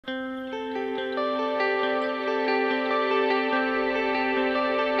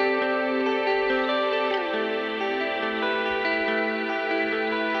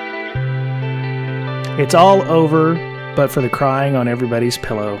It's all over, but for the crying on everybody's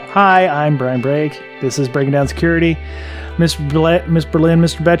pillow. Hi, I'm Brian Brake. This is Breaking Down Security. Ms.Berlin,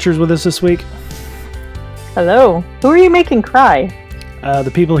 Mr. Betcher's with us this week. Hello. Who are you making cry? The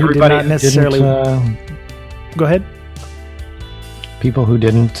people who did not necessarily... Go ahead. People who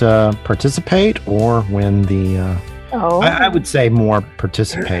didn't participate or when the... I would say more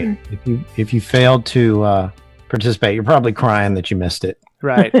participate. If you failed to participate, you're probably crying that you missed it.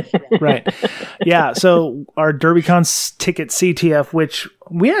 Right. Yeah, so our Derbycon Ticket CTF, which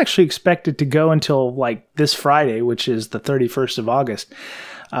we actually expected to go until like this Friday, which is the 31st of August.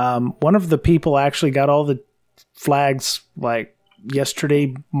 One of the people actually got all the flags like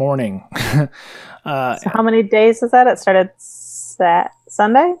yesterday morning. So how many days is that? It started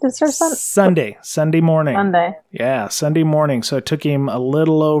Sunday? Did it start Sunday morning. Sunday. Yeah, Sunday morning. So it took him a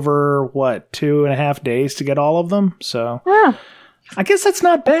little over, 2.5 days to get all of them. So yeah. I guess that's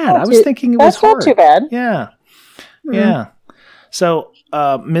not bad. I was thinking it was hard. That's not too bad. Yeah. Mm-hmm. Yeah. So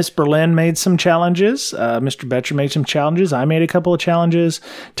Ms.Berlin made some challenges. Mr. Betcher made some challenges. I made a couple of challenges.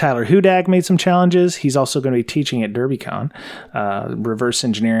 Tyler Hudak made some challenges. He's also going to be teaching at Derbycon, reverse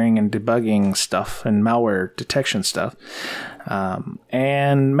engineering and debugging stuff and malware detection stuff.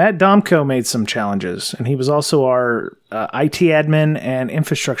 And Matt Domko made some challenges, and he was also our IT admin and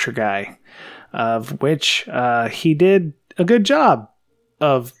infrastructure guy, of which he did a good job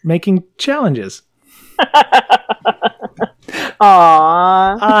of making challenges.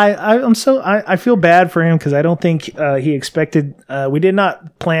 Aww. I feel bad for him because I don't think he expected. We did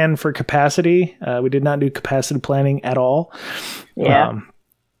not plan for capacity. We did not do capacity planning at all. Yeah.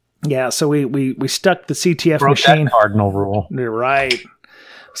 Yeah. So we stuck the CTF Broke machine. That cardinal rule. Right.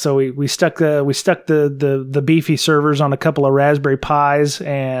 So we stuck the beefy servers on a couple of Raspberry Pis,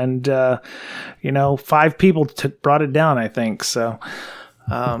 and 5 people brought it down, I think. So,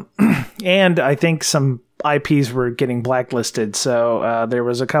 and I think some IPs were getting blacklisted. So there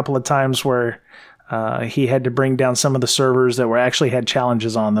was a couple of times where he had to bring down some of the servers that actually had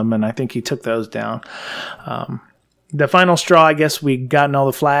challenges on them, and I think he took those down. The final straw, I guess we gotten all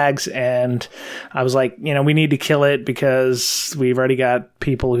the flags, and I was like, we need to kill it because we've already got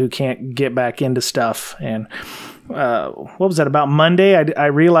people who can't get back into stuff. And what was that, about Monday? I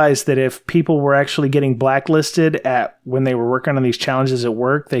realized that if people were actually getting blacklisted when they were working on these challenges at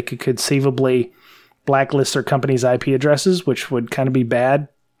work, they could conceivably blacklist their company's IP addresses, which would kind of be bad,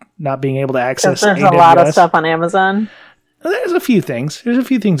 not being able to access There's AWS. A lot of stuff on Amazon. There's a few things. There's a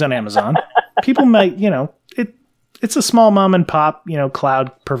few things on Amazon. People might, it's a small mom and pop,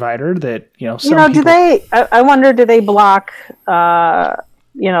 cloud provider that, some do they, I wonder, do they block,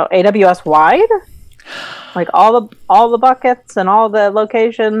 AWS wide? Like all the buckets and all the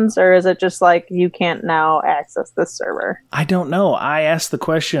locations, or is it just like you can't now access this server? I don't know. I asked the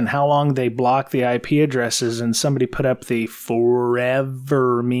question how long they block the IP addresses, and somebody put up the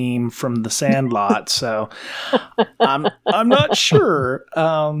forever meme from the Sandlot. So I'm not sure.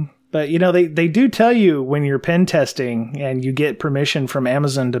 But, they do tell you when you're pen testing and you get permission from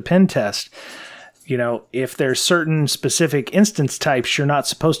Amazon to pen test, if there's certain specific instance types, you're not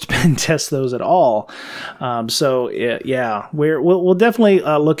supposed to pen test those at all. We'll definitely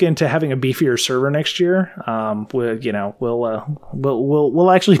look into having a beefier server next year.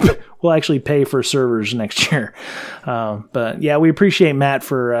 We'll actually pay for servers next year. But yeah, we appreciate Matt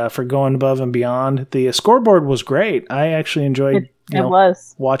for going above and beyond. The scoreboard was great. I actually enjoyed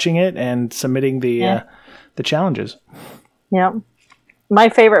watching it and submitting the challenges. Yeah. My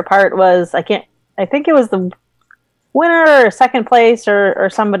favorite part was I think it was the winner or second place or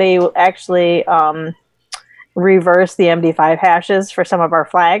somebody actually reversed the MD5 hashes for some of our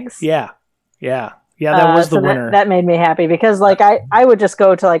flags. Yeah, that was the winner. That made me happy because I would just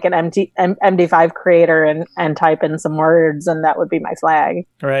go to like an MD5 creator and type in some words, and that would be my flag.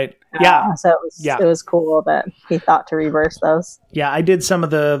 Right. Yeah. So it was cool that he thought to reverse those. Yeah, I did some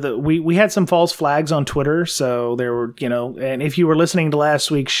of we had some false flags on Twitter, so there were, and if you were listening to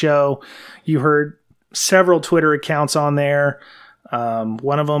last week's show, you heard several Twitter accounts on there.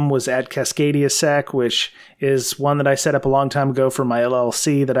 One of them was at CascadiaSec, which is one that I set up a long time ago for my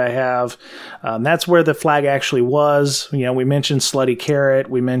LLC that I have. That's where the flag actually was. We mentioned Slutty Carrot.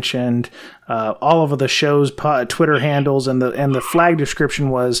 We mentioned all of the show's Twitter handles, and the flag description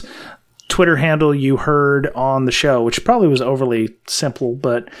was Twitter handle you heard on the show, which probably was overly simple,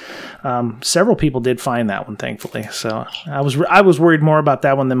 but several people did find that one, thankfully. So I was worried more about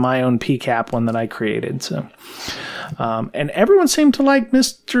that one than my own PCAP one that I created. So, and everyone seemed to like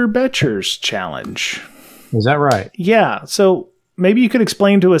Mr. Betcher's challenge. Is that right? Yeah. So maybe you could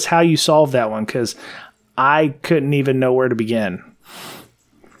explain to us how you solved that one, because I couldn't even know where to begin.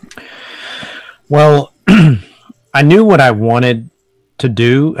 Well, I knew what I wanted to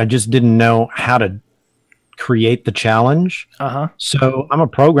do. I just didn't know how to create the challenge. So I'm a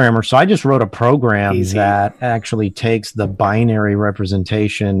programmer. So I just wrote a program that actually takes the binary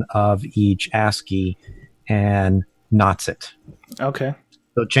representation of each ASCII and knots it. Okay.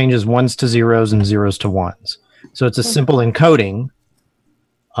 So it changes ones to zeros and zeros to ones. So it's a simple encoding.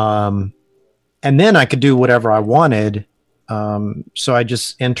 And then I could do whatever I wanted. So I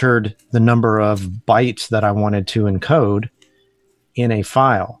just entered the number of bytes that I wanted to encode in a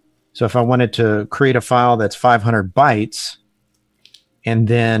file. So if I wanted to create a file that's 500 bytes and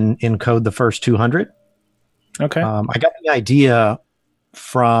then encode the first 200. Okay. I got the idea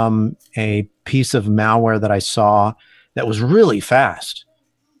from a piece of malware that I saw that was really fast.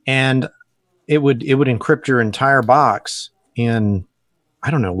 And it would encrypt your entire box in,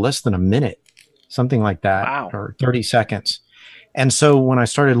 I don't know, less than a minute, something like that. Wow. Or 30 seconds. And so when I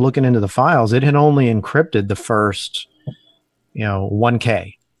started looking into the files, it had only encrypted the first,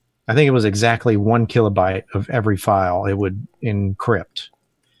 1K. I think it was exactly 1 kilobyte of every file it would encrypt.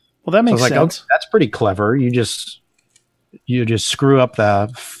 Well, that makes sense. Oh, that's pretty clever. You just screw up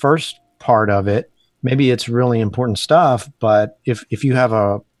the first part of it. Maybe it's really important stuff, but if you have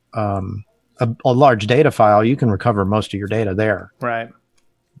a large data file, you can recover most of your data there. Right.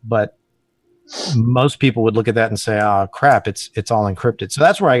 But most people would look at that and say, "Oh crap, it's all encrypted." So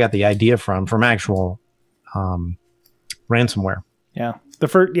that's where I got the idea from actual ransomware. Yeah. The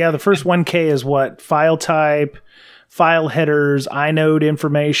first 1K is what? File type, file headers, inode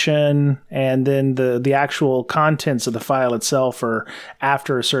information, and then the actual contents of the file itself are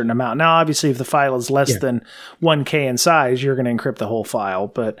after a certain amount. Now, obviously, if the file is less than 1K in size, you're going to encrypt the whole file.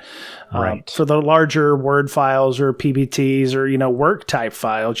 But for the larger Word files or PPTs or, work type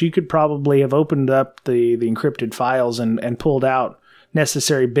files, you could probably have opened up the encrypted files and pulled out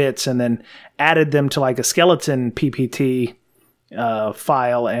necessary bits and then added them to like a skeleton PPT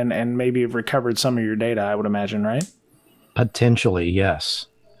file and maybe have recovered some of your data, I would imagine, right? Potentially, yes.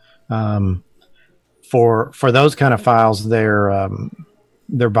 For those kind of files, they're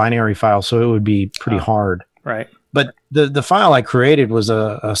binary files, so it would be pretty hard. Right. But the file I created was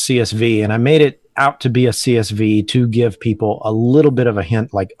a CSV, and I made it out to be a CSV to give people a little bit of a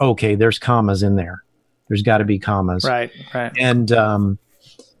hint, like, okay, there's commas in there. There's got to be commas. Right. And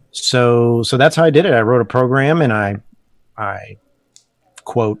so that's how I did it. I wrote a program, and I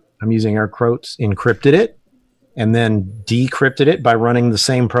quote, I'm using air quotes, encrypted it, and then decrypted it by running the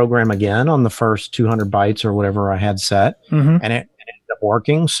same program again on the first 200 bytes or whatever I had set, and it ended up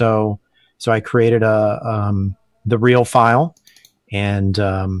working. So I created the real file and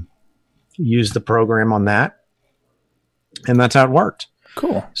used the program on that, and that's how it worked.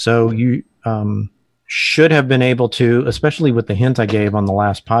 Cool. So you should have been able to, especially with the hint I gave on the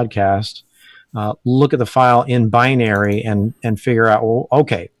last podcast, look at the file in binary and figure out, well,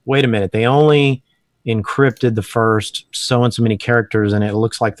 okay, wait a minute, they only encrypted the first so and so many characters, and it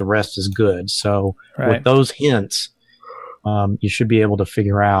looks like the rest is good. So with those hints, you should be able to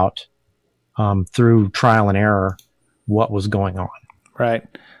figure out through trial and error what was going on. Right.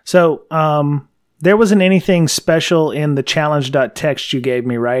 So there wasn't anything special in the challenge.txt you gave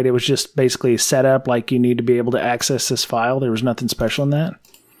me, right? It was just basically a setup, like you need to be able to access this file. There was nothing special in that?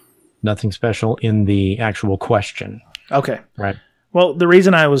 Nothing special in the actual question. Okay. Right. Well, the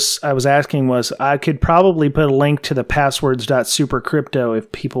reason I was asking was I could probably put a link to the passwords.supercrypto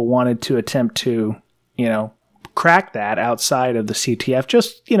if people wanted to attempt to, crack that outside of the CTF,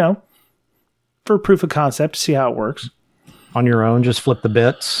 just, for proof of concept, to see how it works. On your own, just flip the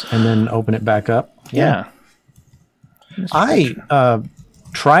bits and then open it back up. Yeah. I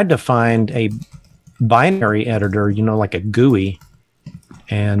tried to find a binary editor, like a GUI,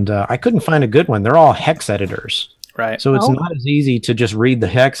 and I couldn't find a good one. They're all hex editors. Right. So it's not as easy to just read the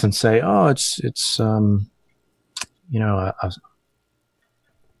hex and say, oh, it's an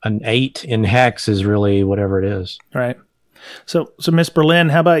 8 in hex is really whatever it is. Right. So Ms.Berlin,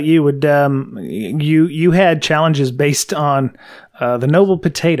 how about you? Would you had challenges based on the noble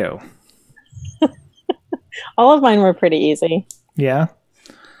potato? All of mine were pretty easy. Yeah.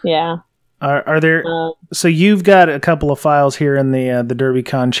 Yeah. Are there? So you've got a couple of files here in the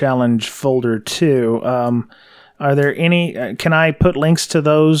Derbycon challenge folder too. Are there any? Can I put links to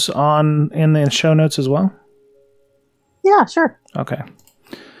those in the show notes as well? Yeah, sure. Okay.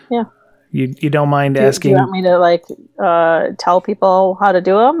 Yeah. You don't mind asking? Do you want me to tell people how to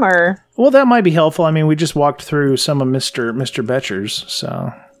do them, or? Well, that might be helpful. I mean, we just walked through some of Mr. Betcher's,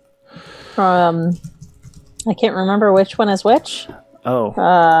 so. I can't remember which one is which. Oh.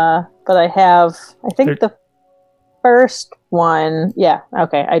 But I think the first one. Yeah.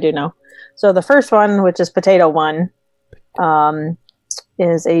 Okay, I do know. So the first one, which is potato 1,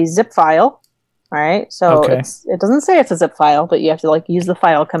 is a zip file. All right. So it doesn't say it's a zip file, but you have to use the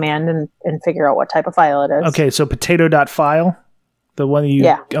file command and figure out what type of file it is. Okay. So potato.file, the one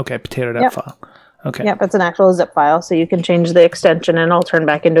okay. Potato.file. Okay. Yep. It's an actual zip file. So you can change the extension and it'll turn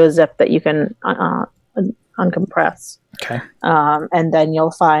back into a zip that you can uncompress. Okay. And then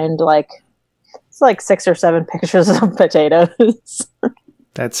you'll find it's 6 or 7 pictures of potatoes.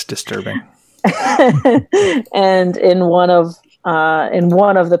 That's disturbing. And in one of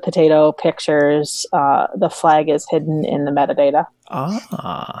the potato pictures, the flag is hidden in the metadata.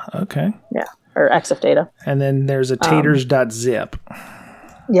 Okay. Yeah, or EXIF data. And then there's a taters.zip.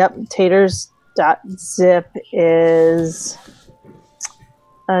 Yep, taters.zip is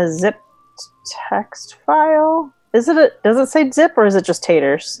a zip text file. Does it say zip or is it just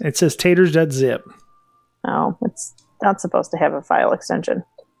taters? It says taters.zip. No, it's not supposed to have a file extension.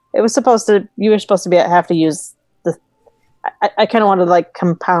 You were supposed to have to use I kind of wanted to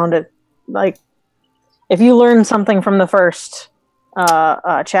compound it. If you learn something from the first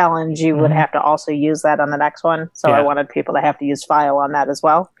challenge, you would have to also use that on the next one. So I wanted people to have to use file on that as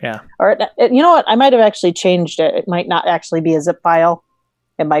well. Yeah. Or you know what? I might have actually changed it. It might not actually be a zip file.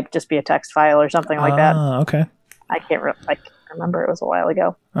 It might just be a text file or something like that. Okay. I can't remember. It was a while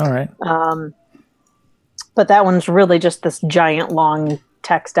ago. All right. But that one's really just this giant long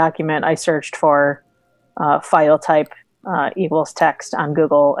text document. I searched for file type equals text on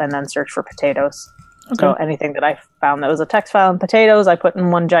Google and then search for potatoes. Okay. So anything that I found that was a text file in potatoes, I put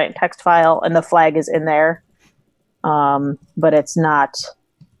in one giant text file and the flag is in there. But it's not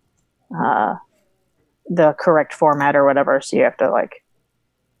the correct format or whatever. So you have to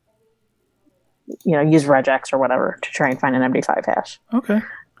use regex or whatever to try and find an MD5 hash. Okay.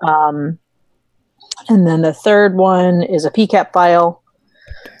 And then the third one is a PCAP file.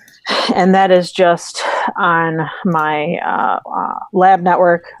 And that is just on my lab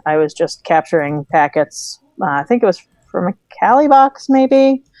network. I was just capturing packets. I think it was from a Kali box,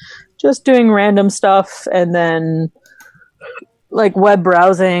 maybe. Just doing random stuff. And then web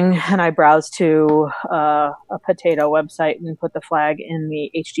browsing. And I browsed to a potato website and put the flag in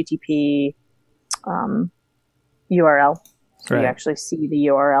the HTTP URL. So you actually see the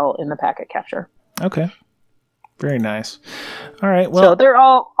URL in the packet capture. Okay. Very nice. All right. Well, so they're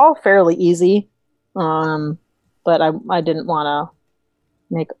all fairly easy. But I didn't want to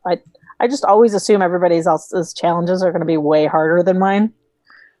make, I just always assume everybody else's challenges are going to be way harder than mine.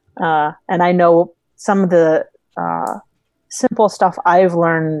 And I know some of the simple stuff I've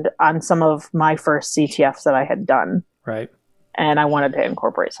learned on some of my first CTFs that I had done. Right. And I wanted to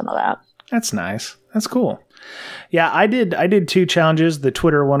incorporate some of that. That's nice. That's cool. Yeah, I did 2 challenges. The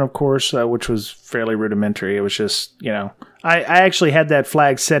Twitter one, of course, which was fairly rudimentary. It was just, I actually had that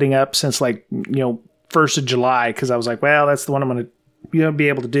flag setting up since 1st of July because I was like, well, that's the one I'm going to be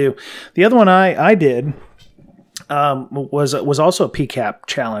able to do. The other one I did was also a PCAP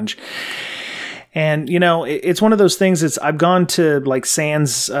challenge. And, it's one of those things I've gone to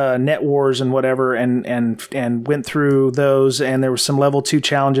Sans Net Wars and whatever and went through those. And there were some level 2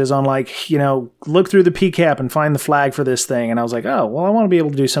 challenges on look through the PCAP and find the flag for this thing. And I was like, oh, well, I want to be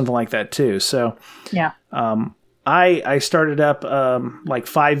able to do something like that too. So yeah, I started up 5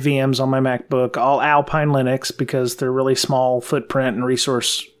 VMs on my MacBook, all Alpine Linux because they're really small footprint and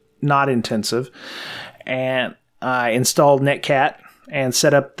resource not intensive. And I installed Netcat and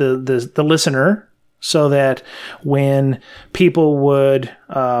set up the listener so that when people would,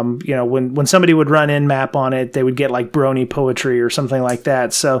 when somebody would run Nmap on it, they would get Brony poetry or something like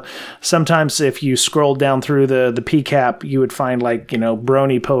that. So sometimes if you scrolled down through the PCAP, you would find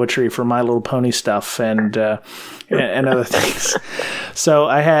Brony poetry for My Little Pony stuff and other things. So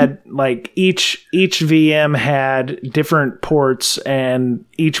I had each VM had different ports and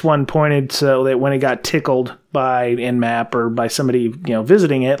each one pointed so that when it got tickled by Nmap or by somebody,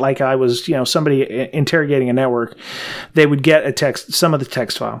 visiting it, I was, somebody interrogating a network, they would get some of the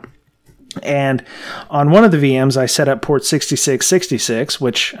text file. And on one of the VMs, I set up port 6666,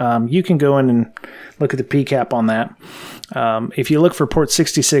 which you can go in and look at the PCAP on that. If you look for port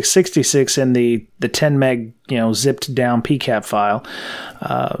 6666 in the 10 meg, zipped down PCAP file,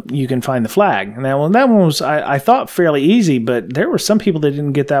 you can find the flag. Now, that one was, I thought fairly easy, but there were some people that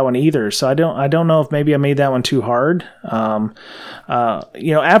didn't get that one either. So I don't know if maybe I made that one too hard.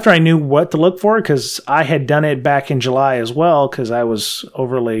 After I knew what to look for, because I had done it back in July as well, because I was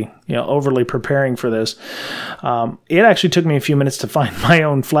overly preparing for this. It actually took me a few minutes to find my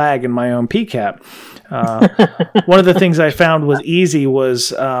own flag and my own PCAP. One of the things I found was easy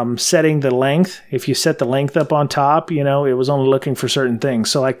was setting the length. If you set the length up on top, it was only looking for certain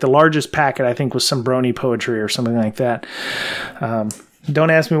things. So like the largest packet, I think, was some brony poetry or something like that. Don't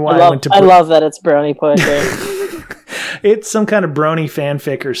ask me why I went to... I love that it's brony poetry. It's some kind of brony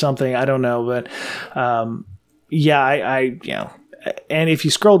fanfic or something. I don't know, but and if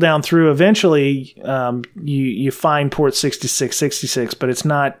you scroll down through, eventually you find port 6666, but it's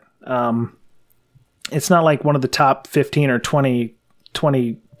not like one of the top 15 or 20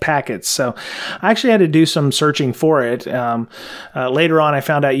 packets. So I actually had to do some searching for it. Later on, I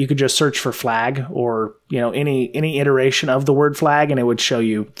found out you could just search for flag or any iteration of the word flag, and it would show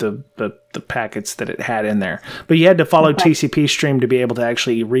you the packets that it had in there. But you had to follow TCP stream to be able to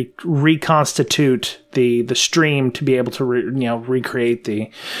actually reconstitute the stream to be able to recreate the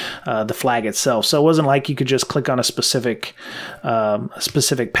flag itself. So it wasn't like you could just click on a specific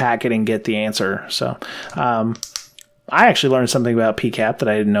packet and get the answer. So I actually learned something about PCAP that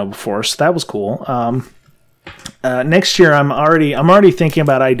I didn't know before, so that was cool. Next year, I'm already thinking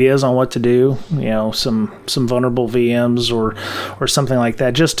about ideas on what to do. Some vulnerable VMs or something like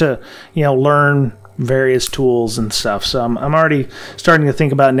that, just to learn various tools and stuff. So I'm already starting to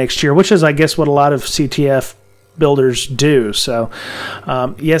think about next year, which is, I guess, what a lot of CTF builders do. So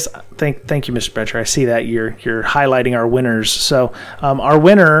yes, thank you, Mr. Betcher. I see that you're highlighting our winners. So our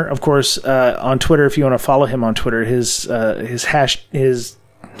winner, of course, on Twitter, if you want to follow him on Twitter, his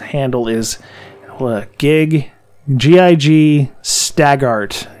handle is GIG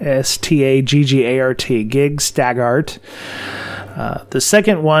Staggart, Staggart, GIG Staggart. The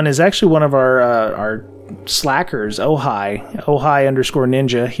second one is actually one of our Slackers,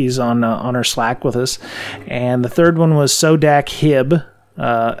 Ohai_ninja. He's on our Slack with us. And the third one was Sodak Hib,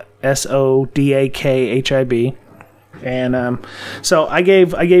 SODAKHIB. And so I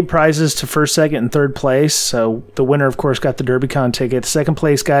gave prizes to first, second, and third place. So the winner, of course, got the Derbycon ticket. Second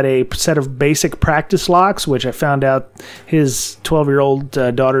place got a set of basic practice locks, which I found out his 12-year-old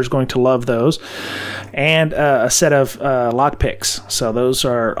daughter is going to love those, and a set of lock picks. So those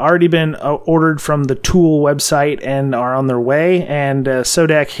are already been ordered from the Tool website and are on their way. And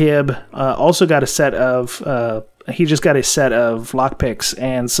Sodak Hib also got a set of he just got a set of lockpicks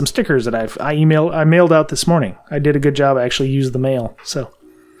and some stickers that I mailed out this morning. I did a good job. I actually used the mail. So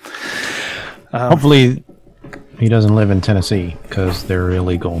hopefully he doesn't live in Tennessee because they're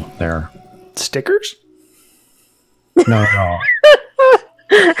illegal there. Stickers? No.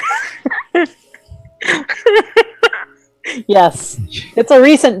 Yes, it's a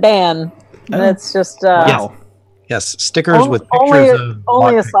recent ban. And it's just yes, stickers with pictures of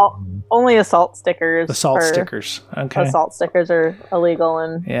only assault stickers. Assault stickers. Okay. Assault stickers are illegal,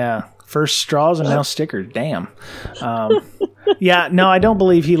 and first straws and now stickers. Damn. Yeah, no, I don't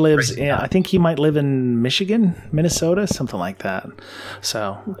believe he lives in. I think he might live in Michigan, Minnesota, something like that.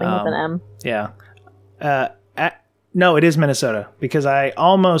 So with an M. Yeah. No, it is Minnesota because I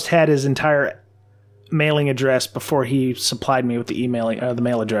almost had his entire mailing address before he supplied me with the the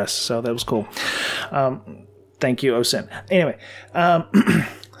mail address. So that was cool. Thank you, OSINT. Anyway,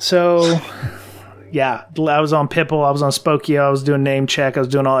 so yeah, I was on Pipple, I was on Spokio, I was doing name check, I was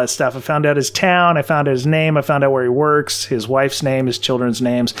doing all that stuff. I found out his town, I found out his name, I found out where he works, his wife's name, his children's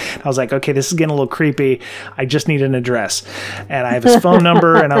names. I was like, okay, this is getting a little creepy. I just need an address. And I have his phone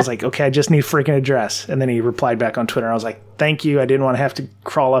number, and I was like, okay, I just need a freaking address. And then he replied back on Twitter. I was like, thank you. I didn't want to have to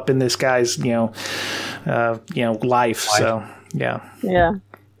crawl up in this guy's, life. So, yeah. Yeah.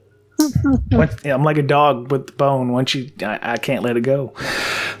 I'm like a dog with the bone. Once I can't let it go.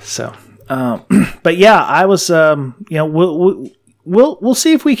 So, but yeah, I was, we'll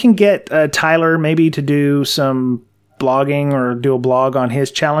see if we can get Tyler maybe to do some blogging or do a blog on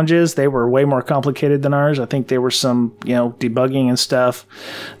his challenges. They were way more complicated than ours. I think there were some, debugging and stuff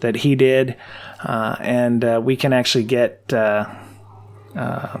that he did, and we can actually get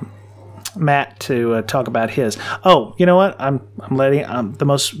Matt to talk about his. Oh, you know what? I'm letting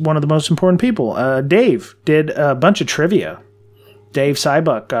one of the most important people. Dave did a bunch of trivia. Dave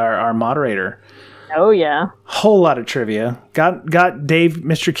Sybuck, our moderator. Oh yeah, whole lot of trivia. Got Dave,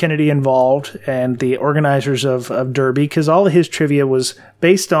 Mr. Kennedy involved, and the organizers of Derby, because all of his trivia was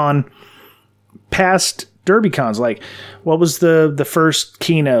based on past Derbycons, like what was the first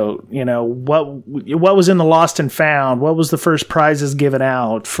keynote, what was in the Lost and Found, what was the first prizes given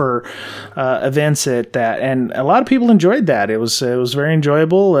out for events at that, and a lot of people enjoyed that. It was very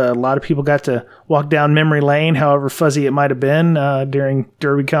enjoyable. A lot of people got to walk down memory lane, however fuzzy it might have been during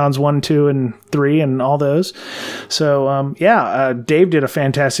Derbycons 1, 2, and 3 and all those. So Dave did a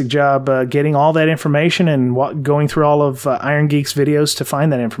fantastic job getting all that information and going through all of Iron Geek's videos to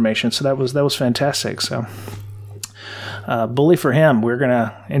find that information. So that was fantastic. So bully for him. We're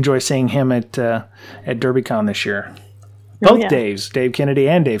gonna enjoy seeing him at Derbycon this year. Both Daves, Dave Kennedy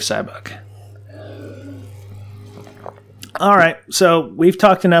and Dave Sybuck. All right, so we've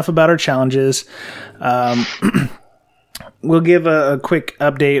talked enough about our challenges. We'll give a quick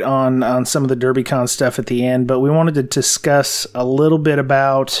update on some of the Derbycon stuff at the end, but we wanted to discuss a little bit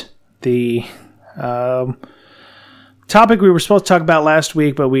about the topic we were supposed to talk about last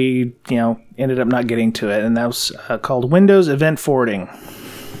week, but we ended up not getting to it, and that was called Windows Event Forwarding.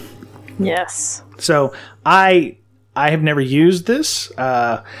 Yes. So I have never used this.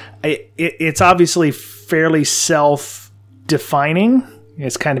 It's obviously fairly self-defining.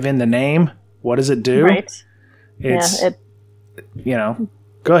 It's kind of in the name. What does it do? Right. It's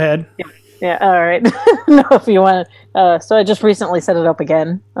go ahead. Yeah. All right. No, if you want. So I just recently set it up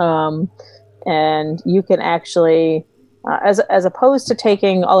again, and you can actually. As opposed to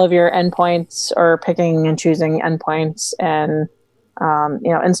taking all of your endpoints or picking and choosing endpoints and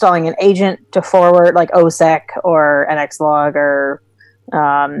installing an agent to forward like OSEC or NXLog or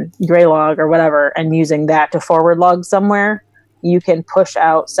Graylog or whatever, and using that to forward log somewhere, you can push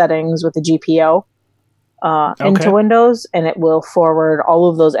out settings with the GPO into Windows, and it will forward all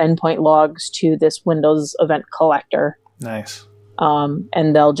of those endpoint logs to this Windows event collector. Nice.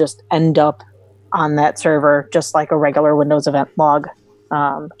 And they'll just end up on that server, just like a regular Windows event log,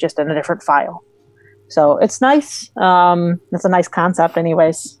 just in a different file. So it's nice. It's a nice concept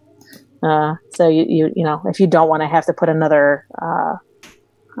anyways. So you if you don't want to have to put another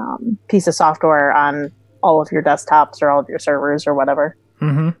piece of software on all of your desktops or all of your servers or whatever.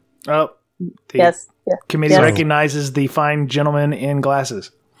 Mm-hmm. Oh, yes. Committee recognizes the fine gentleman in glasses.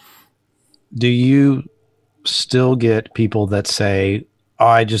 Do you still get people that say, "Oh,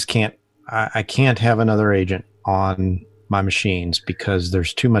 I just can't. I can't have another agent on my machines because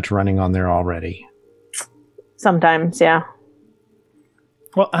there's too much running on there already"? Sometimes, yeah.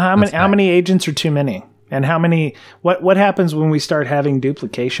 Well, how many agents are too many? And how many? What happens when we start having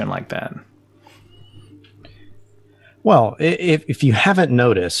duplication like that? Well, if you haven't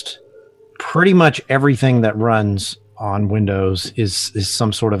noticed, pretty much everything that runs on Windows is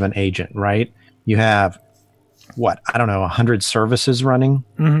some sort of an agent, right? You have 100 services running.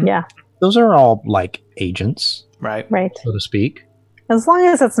 Mm-hmm. Yeah. Those are all like agents, right, so to speak. As long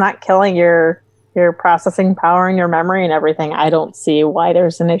as it's not killing your processing power and your memory and everything, I don't see why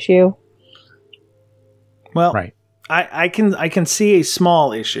there's an issue. Well, right. I can see a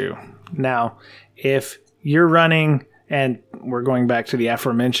small issue. Now, if you're running, and we're going back to the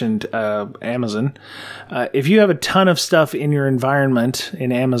aforementioned Amazon, if you have a ton of stuff in your environment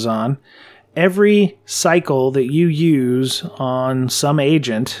in Amazon, every cycle that you use on some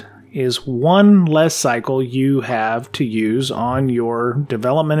agent is one less cycle you have to use on your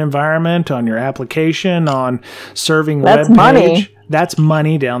development environment, on your application, on serving web page. Money. That's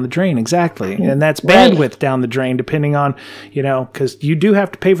money down the drain, exactly. And that's bandwidth down the drain, depending on, because you do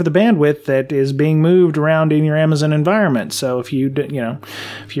have to pay for the bandwidth that is being moved around in your Amazon environment. So if I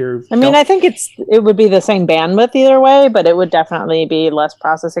think it would be the same bandwidth either way, but it would definitely be less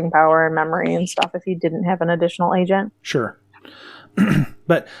processing power and memory and stuff if you didn't have an additional agent. Sure.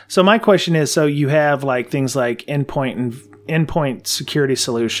 But so my question is, so you have like things like endpoint security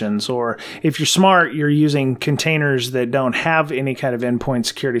solutions, or if you're smart, you're using containers that don't have any kind of endpoint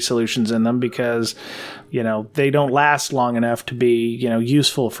security solutions in them because, they don't last long enough to be,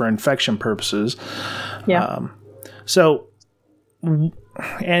 useful for infection purposes. Yeah.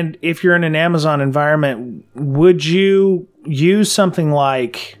 And if you're in an Amazon environment, would you use something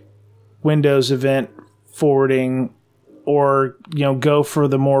like Windows Event Forwarding, or go for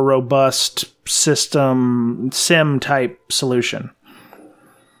the more robust system SIEM type solution?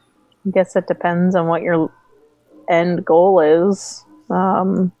 I guess it depends on what your end goal is,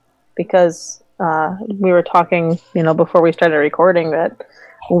 because we were talking, before we started recording, that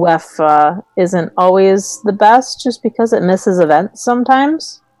WEF isn't always the best just because it misses events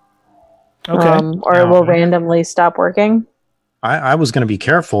sometimes. Okay. Or it will randomly stop working. I was going to be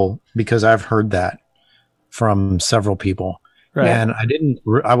careful because I've heard that from several people. Right. And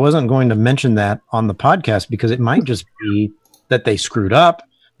I wasn't going to mention that on the podcast because it might just be that they screwed up.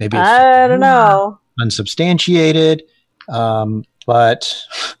 Maybe I don't know. unsubstantiated. But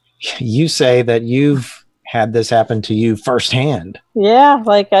you say that you've had this happen to you firsthand. Yeah,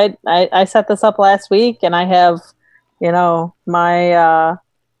 like I set this up last week, and I have, my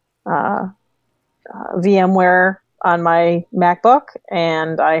VMware on my MacBook,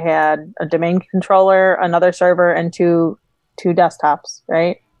 and I had a domain controller, another server, and two desktops,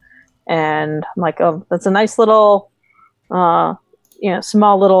 right? And I'm like, oh, that's a nice little,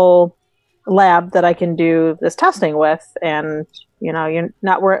 small little lab that I can do this testing with, and you don't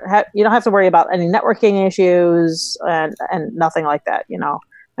have to worry about any networking issues and nothing like that.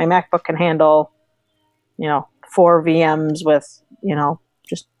 My MacBook can handle 4 VMs with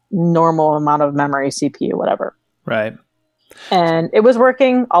just normal amount of memory, CPU, whatever. Right. And it was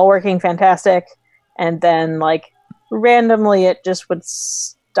all working fantastic, and then like randomly it just would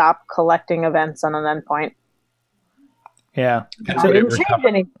stop collecting events on an endpoint. Yeah.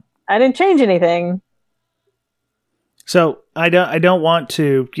 I didn't change anything. So I don't want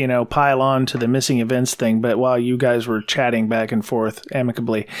to, pile on to the missing events thing, but while you guys were chatting back and forth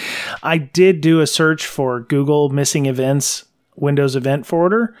amicably, I did do a search for Google missing events Windows Event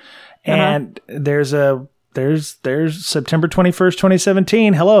Forwarder, and there's September 21st,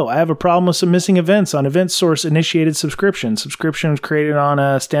 2017. Hello, I have a problem with some missing events on event source initiated subscription. Subscription was created on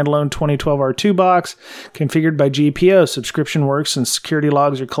a standalone 2012 R2 box configured by GPOs. Subscription works and security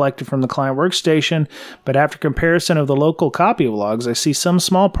logs are collected from the client workstation, but after comparison of the local copy of logs, I see some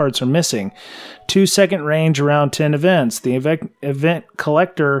small parts are missing. 2-second range around 10 events. The event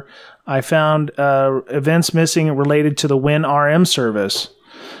collector, I found events missing related to the WinRM service.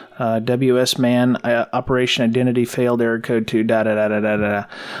 WS man operation identity failed, error code 2 . But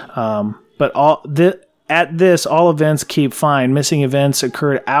all events keep fine. Missing events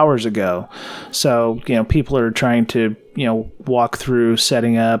occurred hours ago. So people are trying to walk through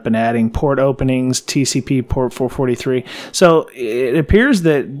setting up and adding port openings, TCP port 443. So it appears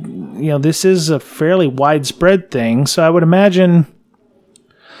that this is a fairly widespread thing. So I would imagine.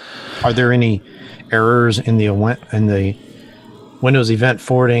 Are there any errors in the Windows Event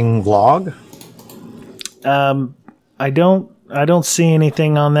Forwarding log? I don't see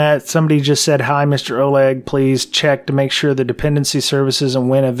anything on that. Somebody just said, "Hi, Mr. Oleg. Please check to make sure the dependency services and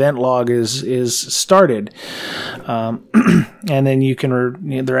when event log is started." And then you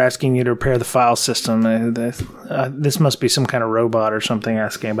can. They're asking you to repair the file system. This must be some kind of robot or something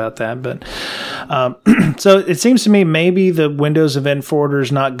asking about that. But so it seems to me maybe the Windows Event Forwarder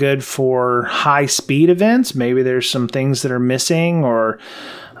is not good for high speed events. Maybe there's some things that are missing, or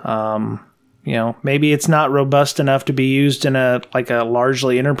maybe it's not robust enough to be used in a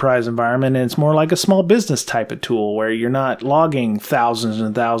largely enterprise environment, and it's more like a small business type of tool where you're not logging thousands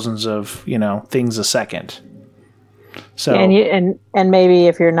and thousands of things a second. So and maybe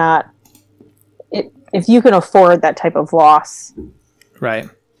if you're not, if you can afford that type of loss, right,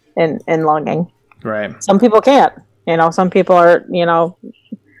 in logging, right. Some people can't. Some people are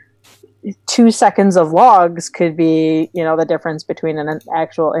 2 seconds of logs could be, the difference between an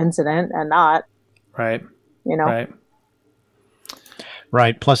actual incident and not. Right. Right.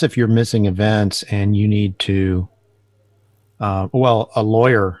 Right. Plus, if you're missing events and you need to, a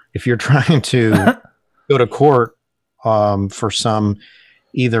lawyer, if you're trying to go to court for some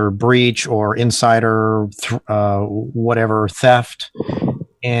either breach or insider, whatever, theft,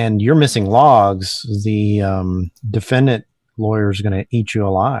 and you're missing logs, the defendant lawyer is going to eat you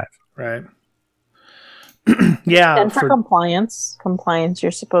alive. Right. Yeah. And for compliance,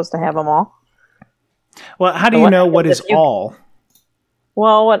 you're supposed to have them all. Well, how do you know what is all?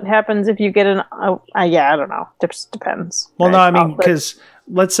 Well, what happens if you get I don't know. Just depends. Well, right? No, I mean, because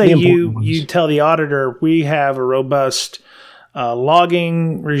let's say you tell the auditor, we have a robust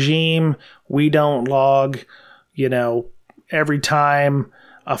logging regime. We don't log, every time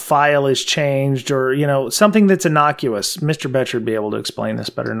a file is changed, or something that's innocuous. Mr. Betcher would be able to explain this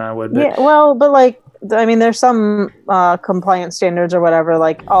better than I would. But. Yeah, well, but there's some compliance standards or whatever,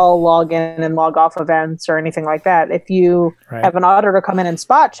 like all log in and log off events or anything like that. If you have an auditor come in and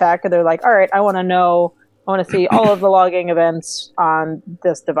spot check, they're like, all right, I want to see all of the logging events on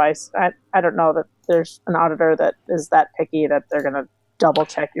this device. I don't know that there's an auditor that is that picky that they're going to double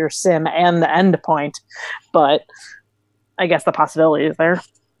check your SIEM and the endpoint, but I guess the possibility is there.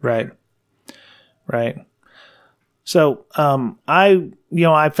 Right. So, I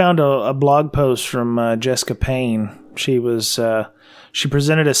found a blog post from Jessica Payne. She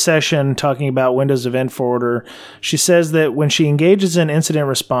presented a session talking about Windows Event Forwarder. She says that when she engages in incident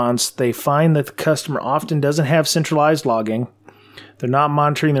response, they find that the customer often doesn't have centralized logging. They're not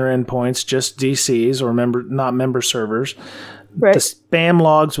monitoring their endpoints, just DCs or not member servers. Right. The spam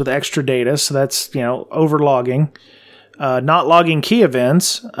logs with extra data, so that's, overlogging. Not logging key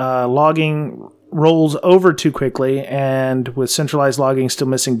events, logging rolls over too quickly, and with centralized logging still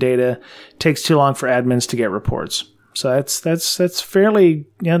missing data, takes too long for admins to get reports. So that's fairly,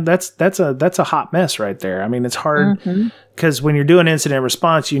 that's a hot mess right there. I mean, it's hard because when you're doing incident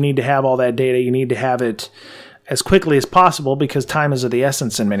response, you need to have all that data. You need to have it as quickly as possible because time is of the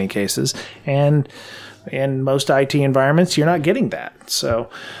essence in many cases. And in most IT environments, you're not getting that. So,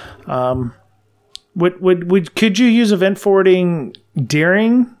 could you use event forwarding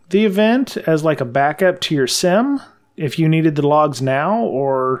during the event as like a backup to your SIEM if you needed the logs now,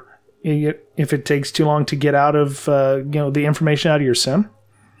 or if it takes too long to get out of the information out of your SIEM?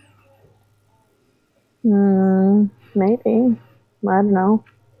 Maybe. I don't know.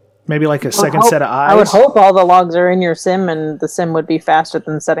 Maybe like a second set of eyes. I would hope all the logs are in your SIEM and the SIEM would be faster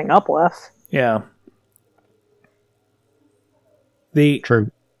than setting up with. Yeah. True.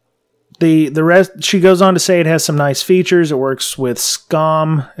 The rest, she goes on to say it has some nice features. It works with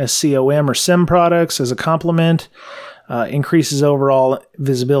SCOM, SCOM, or SIEM products as a complement. Increases overall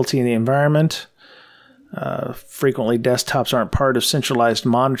visibility in the environment. Frequently, desktops aren't part of centralized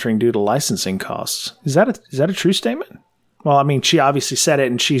monitoring due to licensing costs. Is that a true statement? Well, I mean, she obviously said it,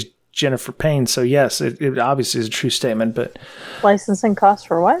 and she's Jennifer Payne, so yes, it obviously is a true statement. But licensing costs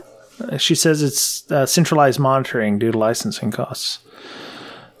for what? She says it's centralized monitoring due to licensing costs.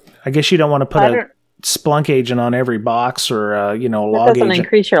 I guess you don't want to put a Splunk agent on every box or log agent. That doesn't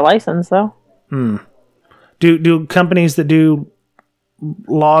increase your license, though. Do companies that do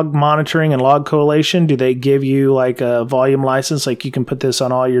log monitoring and log collation, do they give you like a volume license, like you can put this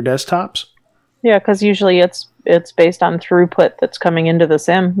on all your desktops? Yeah, because usually it's based on throughput that's coming into the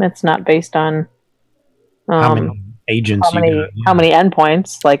SIEM. It's not based on how many agents how many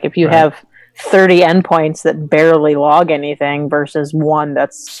endpoints. Like if you have 30 endpoints that barely log anything versus one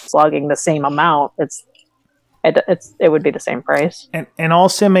that's logging the same amount, it would be the same price. And all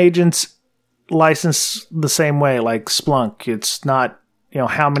SIEM agents license the same way, like Splunk. It's not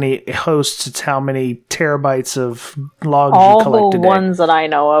how many hosts, it's how many terabytes of logs you collect all the a day. Ones that I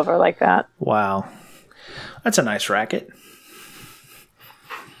know of are like that. Wow, that's a nice racket.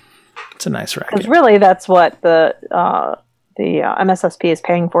 It's a nice racket. Because really, that's what the MSSP is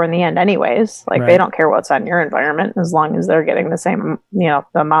paying for in the end, anyways. Like they don't care what's on your environment as long as they're getting the same, the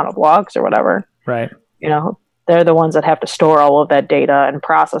amount of logs or whatever. Right. They're the ones that have to store all of that data and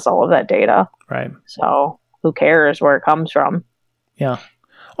process all of that data. Right. So who cares where it comes from? Yeah.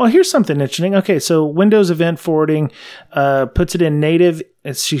 Oh, here's something interesting. Okay, so Windows Event Forwarding puts it in native,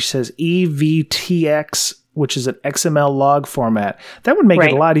 as she says, EVTX, which is an XML log format. That would make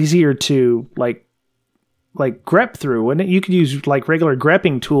it a lot easier to like grep through, wouldn't it? You could use like regular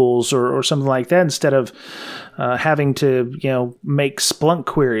grepping tools or something like that instead of having to make Splunk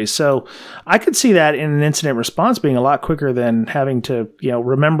queries. So I could see that in an incident response being a lot quicker than having to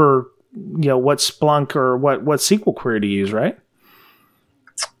remember what Splunk or what SQL query to use, right?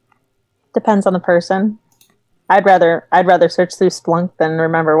 Depends on the person. I'd rather search through Splunk than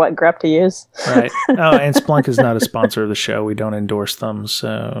remember what grep to use. Right. Oh, and Splunk is not a sponsor of the show. We don't endorse them,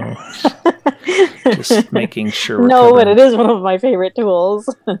 so just making sure. No, but it is one of my favorite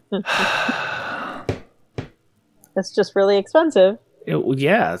tools. It's just really expensive.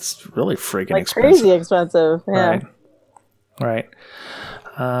 It's really freaking expensive. Crazy expensive. Yeah. Right.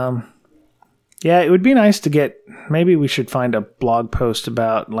 Yeah, it would be nice to get. Maybe we should find a blog post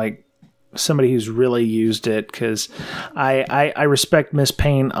about like somebody who's really used it, because I respect Ms.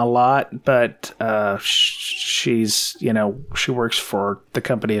 Payne a lot, but she's she works for the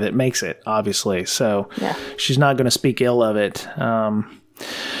company that makes it, obviously, so she's not going to speak ill of it.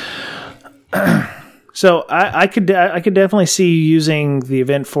 So I could definitely see you using the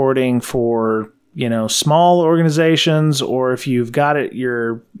event forwarding for small organizations, or if you've got it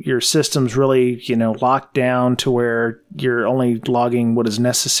your system's really locked down to where you're only logging what is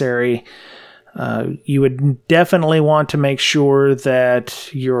necessary. You would definitely want to make sure that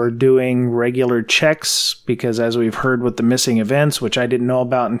you're doing regular checks, because as we've heard with the missing events, which I didn't know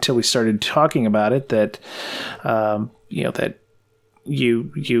about until we started talking about it, that that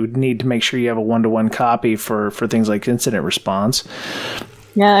you need to make sure you have a 1-to-1 copy for things like incident response.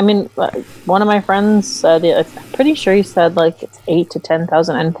 Yeah, I mean, one of my friends said, I'm pretty sure he said like it's 8,000 to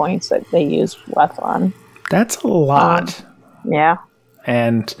 10,000 endpoints that they use WEF on. That's a lot. Yeah.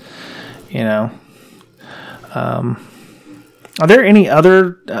 And, are there any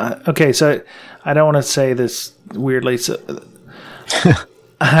other, okay, so I don't want to say this weirdly. So,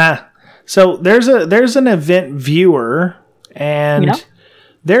 so there's an event viewer, and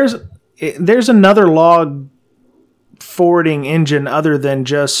there's another log forwarding engine other than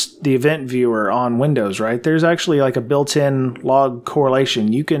just the event viewer on Windows, right? There's actually like a built-in log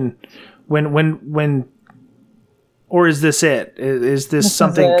correlation. You can, when, or is this it? Is this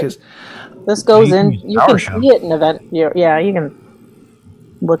something? Because this goes in. You can see it in event viewer. Yeah, you can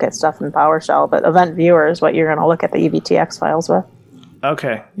look at stuff in PowerShell, but event viewer is what you're going to look at the EVTX files with.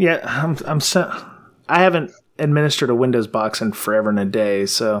 Okay. Yeah, I haven't administered a Windows box in forever and a day,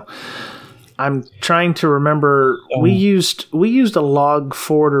 so I'm trying to remember. We used a log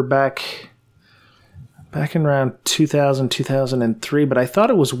forwarder back in around 2003, but I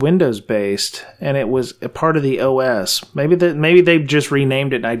thought it was Windows based and it was a part of the OS. Maybe they just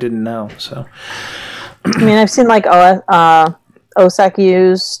renamed it and I didn't know. So I mean, I've seen like OSEC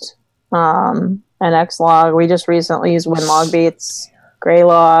used, NXlog. We just recently used WinLogBeats,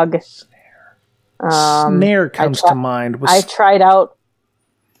 Graylog. Snare comes to mind. I tried out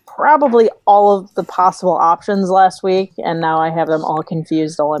probably all of the possible options last week, and now I have them all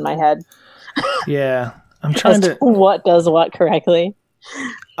confused all in my head. Yeah, I'm trying to what does what correctly.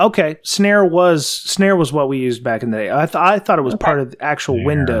 Okay, Snare was what we used back in the day. I thought it was part of the actual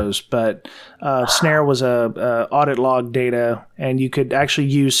Windows, but Snare was a audit log data, and you could actually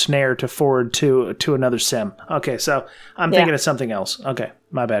use Snare to forward to another SIEM. Okay, so I'm thinking of something else. Okay,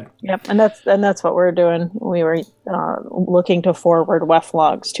 my bad. Yep, and that's what we're doing. We were looking to forward WEF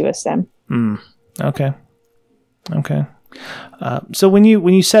logs to a SIEM. Okay. So when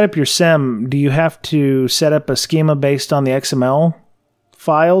you set up your SIEM, do you have to set up a schema based on the XML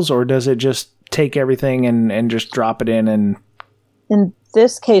files, or does it just take everything and just drop it in? And in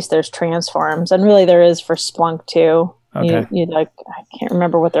this case, there's transforms, and really there is for Splunk too. Okay. You like, I can't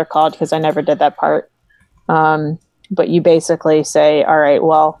remember what they're called because I never did that part. But you basically say, all right,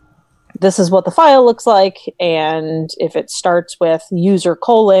 well, this is what the file looks like, and if it starts with user :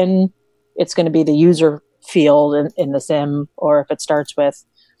 it's going to be the user field in the SIEM, or if it starts with,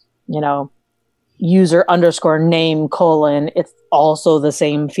 user _name : it's also the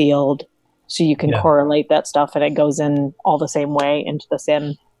same field, so you can correlate that stuff, and it goes in all the same way into the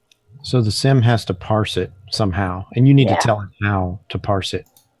SIEM. So the SIEM has to parse it somehow, and you need to tell it how to parse it.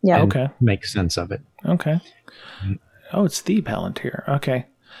 Yeah. Okay. Make sense of it. Okay. Oh, it's the Palantir. Okay.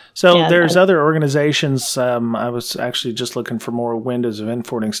 So there's other organizations. I was actually just looking for more Windows event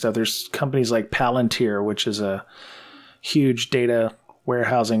forwarding stuff. There's companies like Palantir, which is a huge data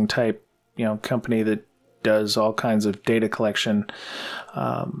warehousing type company that does all kinds of data collection.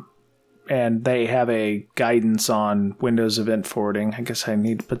 And they have a guidance on Windows event forwarding. I guess I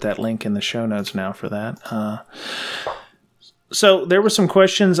need to put that link in the show notes now for that. So there were some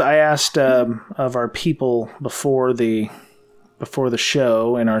questions I asked of our people before the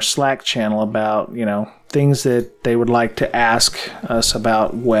show in our Slack channel about, things that they would like to ask us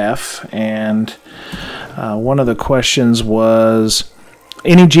about WEF. And one of the questions was,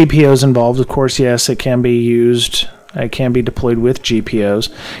 any GPOs involved? Of course, yes, it can be used. It can be deployed with GPOs.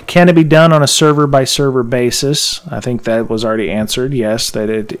 Can it be done on a server-by-server basis? I think that was already answered. Yes, that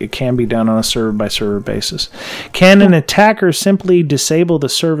it can be done on a server-by-server basis. Can an attacker simply disable the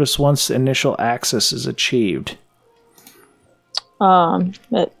service once initial access is achieved?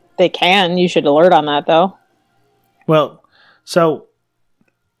 They can. You should alert on that, though.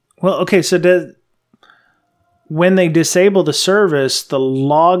 Okay, so when they disable the service, the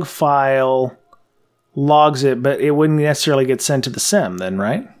log file logs it, but it wouldn't necessarily get sent to the SIEM then,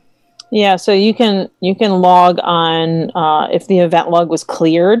 right? Yeah, so you can log on if the event log was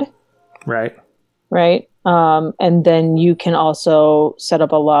cleared. Right. Right. And then you can also set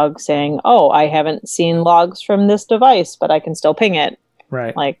up a log saying, I haven't seen logs from this device, but I can still ping it.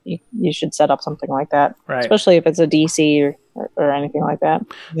 Right. Like you should set up something like that. Right. Especially if it's a DC or anything like that.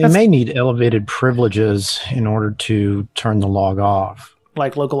 They may need elevated privileges in order to turn the log off.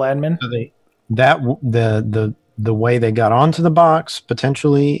 Like local admin? So the way they got onto the box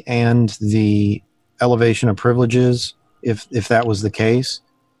potentially, and the elevation of privileges, if that was the case,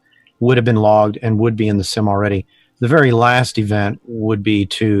 would have been logged and would be in the SIEM already. The very last event would be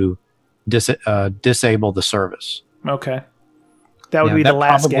to disable the service. Okay. That would be the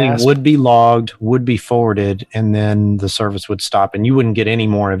last probably gasp. Would be logged, would be forwarded, and then the service would stop, and you wouldn't get any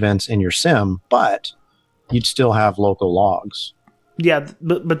more events in your SIEM, but you'd still have local logs. Yeah,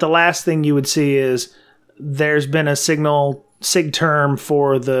 but the last thing you would see is there's been a sig term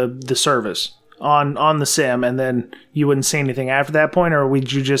for the service on the SIEM, and then you wouldn't see anything after that point, or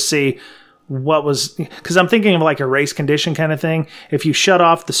would you just see what was, because I'm thinking of like a race condition kind of thing. If you shut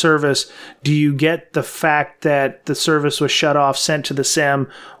off the service, do you get the fact that the service was shut off sent to the SIEM,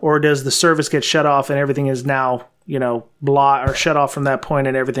 or does the service get shut off and everything is now, block or shut off from that point,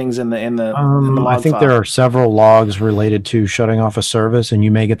 and everything's in the log I think file. there are several logs related to shutting off a service, and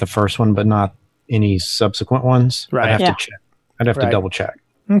you may get the first one, but not any subsequent ones. Right. I'd have to check. I'd have to double check.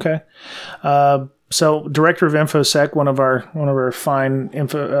 Okay. So director of InfoSec, one of our fine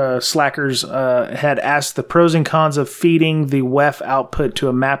slackers, had asked the pros and cons of feeding the WEF output to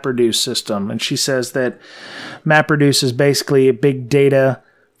a MapReduce system. And she says that MapReduce is basically a big data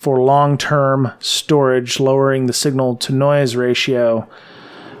for long-term storage, lowering the signal to noise ratio.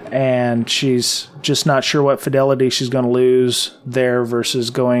 And she's just not sure what fidelity she's going to lose there versus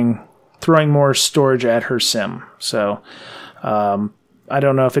throwing more storage at her SIM. So, I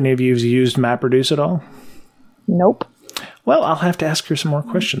don't know if any of you have used MapReduce at all. Nope. Well, I'll have to ask her some more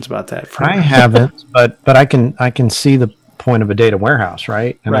questions about that. I haven't, but I can see the point of a data warehouse,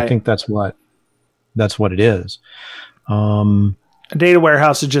 right? And I think that's what it is. A data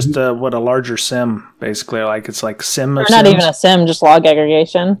warehouse is just a larger SIM, basically. It's like SIM. Or not even a SIM, just log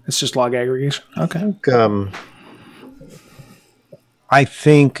aggregation. It's just log aggregation. Okay. I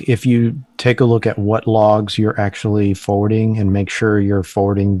think if you take a look at what logs you're actually forwarding and make sure you're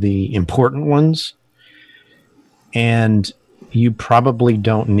forwarding the important ones, and you probably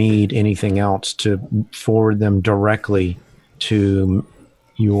don't need anything else to forward them directly to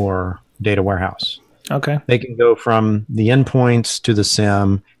your data warehouse. Okay. They can go from the endpoints to the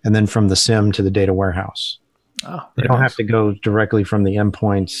SIM, and then from the SIM to the data warehouse. Oh, they don't have to go directly from the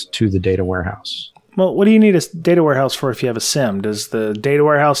endpoints to the data warehouse. Well, what do you need a data warehouse for if you have a SIM? Does the data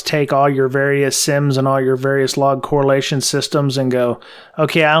warehouse take all your various SIMs and all your various log correlation systems and go,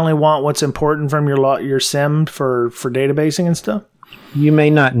 okay, I only want what's important from your SIM for databasing and stuff? You may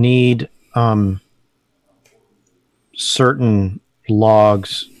not need certain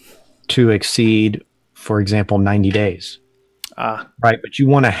logs to exceed, for example, 90 days. Right, but you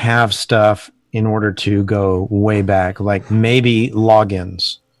want to have stuff in order to go way back, like maybe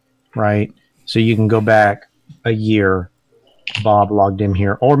logins, right? So you can go back a year, Bob logged in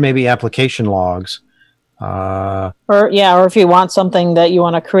here, or maybe application logs. Or if you want something that you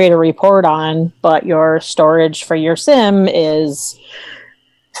want to create a report on, but your storage for your SIM is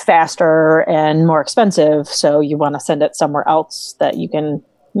faster and more expensive, so you want to send it somewhere else that you can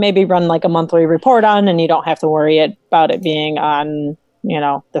maybe run like a monthly report on, and you don't have to worry about it being on,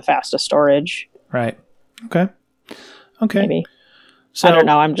 the fastest storage. Right. Okay. Maybe. So, I don't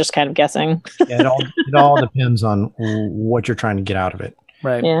know. I'm just kind of guessing. It all depends on what you're trying to get out of it.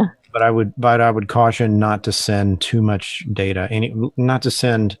 Right. Yeah. But I would caution not to send too much data, not to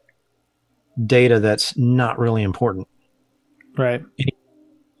send data that's not really important. Right.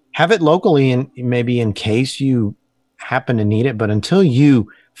 Have it locally, and maybe in case you happen to need it. But until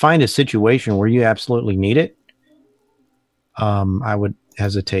you find a situation where you absolutely need it, I would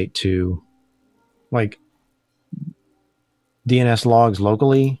hesitate to, DNS logs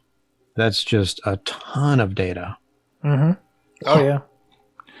locally. That's just a ton of data. Mm-hmm. Oh yeah.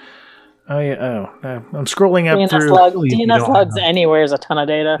 I'm scrolling up DNS through DNS logs anywhere is a ton of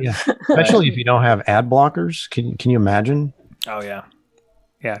data. Yeah, especially if you don't have ad blockers. Can you imagine? Oh yeah.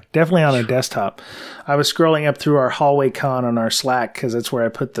 Yeah, definitely on a desktop. I was scrolling up through our hallway con on our Slack because that's where I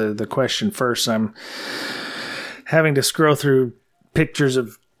put the question first. I'm having to scroll through pictures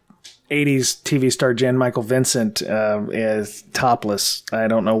of 80s TV star Jan Michael Vincent is topless. I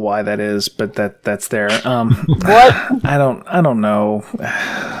don't know why that is, but that's there. What? I don't know.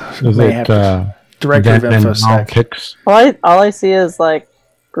 Is it director of InfoSec? All I see is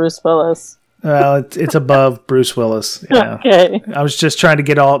Bruce Willis. Well, it's above Bruce Willis. Yeah. Okay. I was just trying to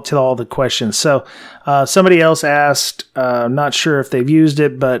get all the questions. So somebody else asked, not sure if they've used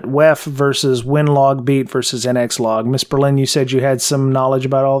it, but WEF versus WinLogBeat versus NXLog. Ms.Berlin, you said you had some knowledge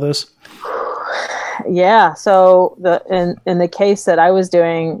about all this? Yeah. So in the case that I was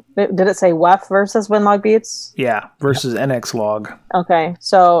doing, did it say WEF versus WinLogBeats? Yeah, versus NXLog. Okay.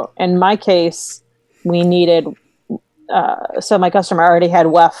 So in my case, we needed, so my customer already had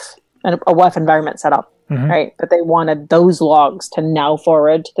WEF, a WEF environment set up, right? But they wanted those logs to now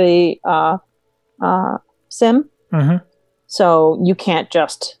forward to the SIM. Mm-hmm. So you can't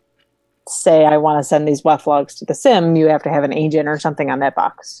just say, I want to send these WEF logs to the SIM. You have to have an agent or something on that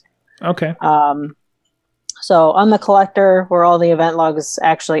box. Okay. So on the collector, where all the event logs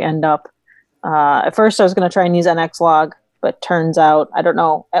actually end up, at first I was going to try and use NXLog, but turns out, I don't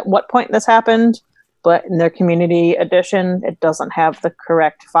know at what point this happened, but in their community edition, it doesn't have the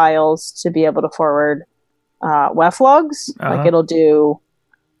correct files to be able to forward WEF logs. Like it'll do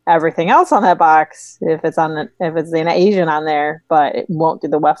everything else on that box if it's an agent on there, but it won't do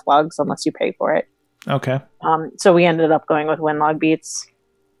the WEF logs unless you pay for it. Okay. So we ended up going with WinLogBeats.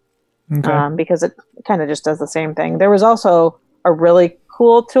 because it kind of just does the same thing. There was also a really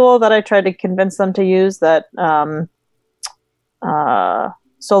cool tool that I tried to convince them to use that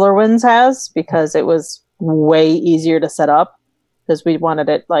SolarWinds has, because it was way easier to set up, because we wanted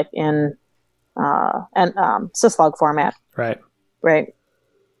it like in syslog format. Right.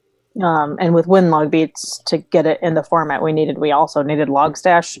 And with WinLog beats, to get it in the format we also needed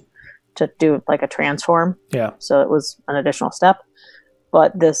Logstash to do like a transform. Yeah. So it was an additional step.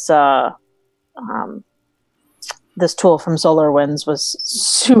 But this this tool from SolarWinds was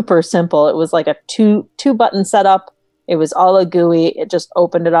super simple. It was like a two button setup. It was all a GUI. It just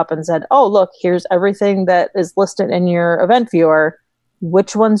opened it up and said, "Oh, look, here's everything that is listed in your event viewer.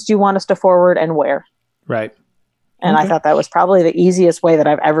 Which ones do you want us to forward and where?" Right. And I thought that was probably the easiest way that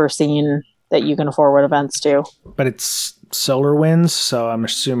I've ever seen that you can forward events to. But it's SolarWinds, so I'm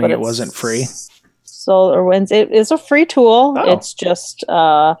assuming it wasn't free. SolarWinds, it is a free tool. Oh. It's just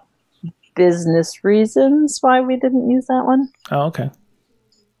business reasons why we didn't use that one. Oh, okay.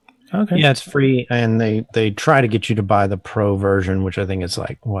 Okay. Yeah, it's free, and they try to get you to buy the pro version, which I think is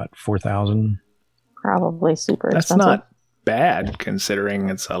like, what, 4,000? Probably super expensive. That's not bad considering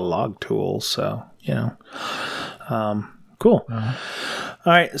it's a log tool, so, cool. All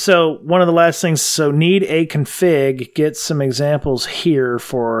right, so one of the last things, so need a config, get some examples here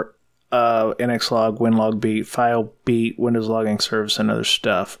for NXLog, WinLog beat, file beat, Windows logging service, and other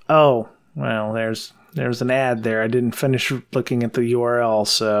stuff. Oh, well, there's an ad there. I didn't finish looking at the URL,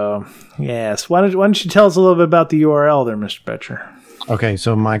 so yes. Why don't you tell us a little bit about the URL there, Mr. Betcher? Okay,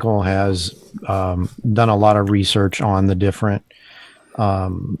 so Michael has done a lot of research on the different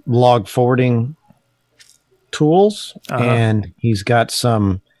log forwarding tools, and he's got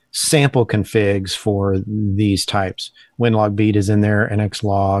some sample configs for these types. WinLog beat is in there,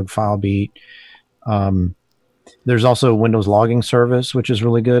 NXLog, FileBeat. There's also Windows logging service, which is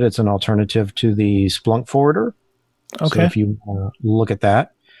really good. It's an alternative to the Splunk forwarder. Okay. So if you look at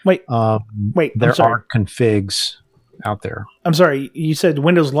that, wait, there are configs out there. I'm sorry, you said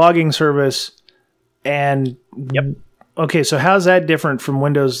Windows logging service, and yep. Okay, so how's that different from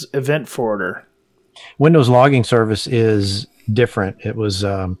Windows event forwarder? Windows logging service is different. It was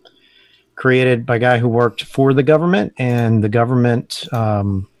created by a guy who worked for the government, and the government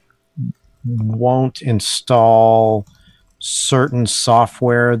won't install certain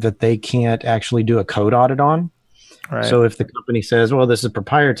software that they can't actually do a code audit on. Right. So if the company says, well, this is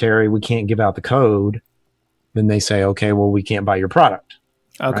proprietary, we can't give out the code, then they say, okay, well, we can't buy your product.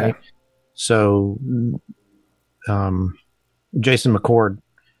 Okay. Right? So Jason McCord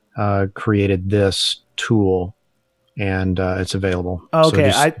created this tool, and it's available.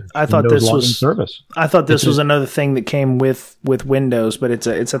 Okay, so I thought this was service. I thought this was another thing that came with Windows, but it's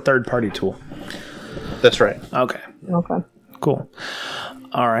a third party tool. That's right. Okay. Okay. Cool.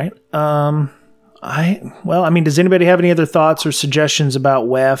 All right. Does anybody have any other thoughts or suggestions about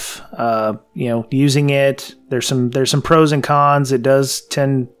WEF? Using it. There's some pros and cons. It does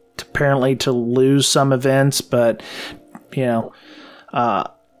tend to, apparently, to lose some events, but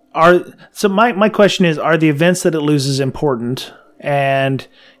my question is, are the events that it loses important? And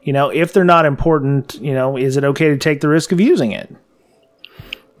if they're not important, is it okay to take the risk of using it?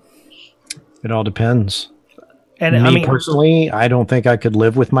 It all depends. And Me personally, I don't think I could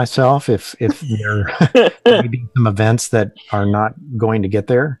live with myself if there may be some events that are not going to get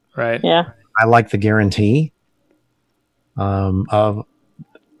there. Right. Yeah. I like the guarantee of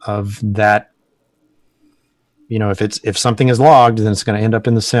that. If something is logged, then it's going to end up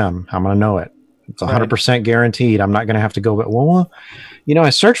in the SIEM. I'm going to know it. It's 100% guaranteed. I'm not going to have to go, but I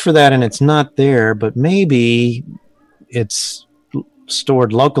searched for that and it's not there, but maybe it's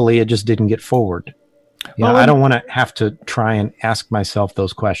stored locally. It just didn't get forward. I don't want to have to try and ask myself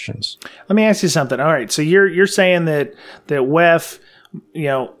those questions. Let me ask you something. All right. So you're saying that WEF,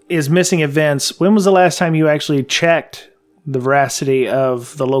 is missing events. When was the last time you actually checked the veracity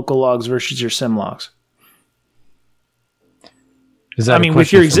of the local logs versus your SIEM logs? Is that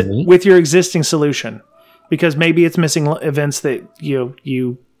with your existing solution, because maybe it's missing events that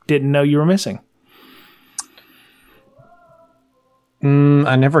you didn't know you were missing.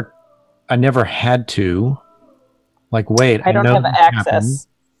 I never had to. Wait, I don't have access. Happened.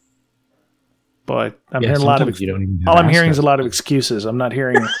 But I'm hearing a lot of. You don't even all I'm hearing is a lot of excuses. I'm not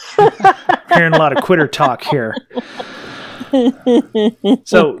hearing. hearing a lot of quitter talk here.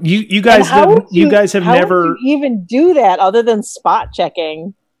 So you guys have how never would you even do that other than spot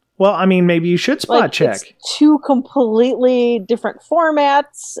checking? Well, maybe you should spot check. It's two completely different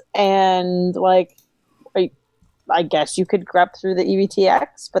formats, and I guess you could grep through the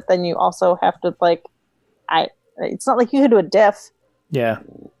EVTX, but then you also have to it's not like you could do a diff. Yeah.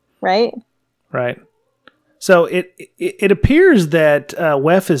 right? Right. So it appears that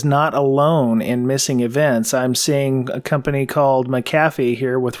WEF is not alone in missing events. I'm seeing a company called McAfee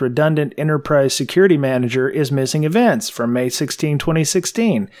here with Redundant Enterprise Security Manager is missing events from May 16,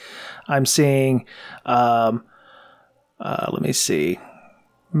 2016. I'm seeing, let me see.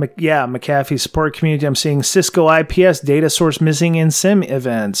 McAfee support community. I'm seeing Cisco IPS data source missing in SIEM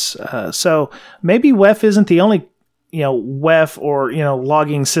events. So maybe WEF isn't the only WEF or,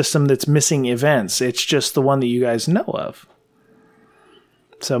 logging system that's missing events. It's just the one that you guys know of.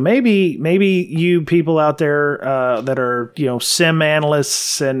 So maybe you people out there that are, SIEM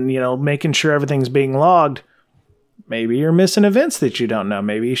analysts and, making sure everything's being logged, maybe you're missing events that you don't know.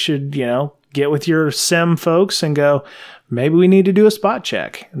 Maybe you should, get with your SIEM folks and go, maybe we need to do a spot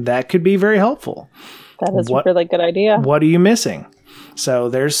check. That could be very helpful. That is a really good idea. What are you missing? So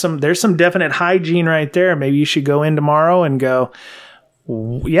there's some definite hygiene right there. Maybe you should go in tomorrow and go,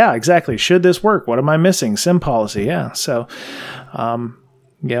 yeah, exactly. Should this work? What am I missing? SIEM policy. Yeah. So,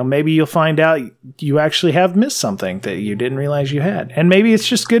 maybe you'll find out you actually have missed something that you didn't realize you had. And maybe it's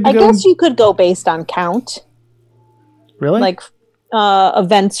just good to go. I guess you could go based on count. Really? Like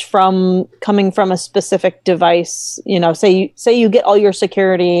events coming from a specific device. Say you get all your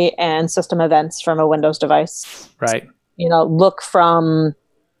security and system events from a Windows device. Right. Look from,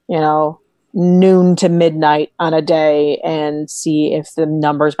 noon to midnight on a day and see if the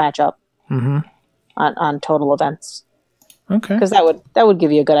numbers match up on total events. Okay. Because that would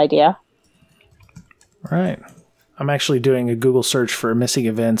give you a good idea. Right. I'm actually doing a Google search for missing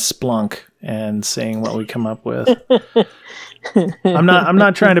events Splunk and seeing what we come up with. I'm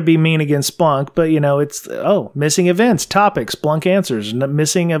not trying to be mean against Splunk, but it's missing events topics Splunk answers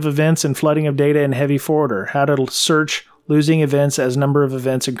missing of events and flooding of data in heavy forwarder. How to search losing events as number of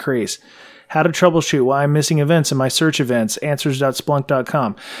events increase. How to troubleshoot why I'm missing events in my search events.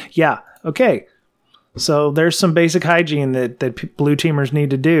 Answers.splunk.com. Yeah. Okay. So there's some basic hygiene that blue teamers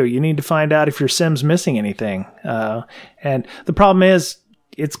need to do. You need to find out if your SIEM's missing anything. And the problem is,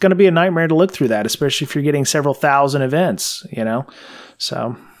 it's going to be a nightmare to look through that, especially if you're getting several thousand events,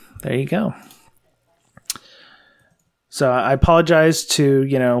 So there you go. So I apologize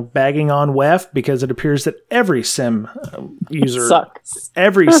to, bagging on WEF because it appears that every SIEM user sucks.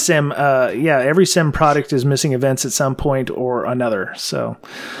 Every SIEM product is missing events at some point or another. So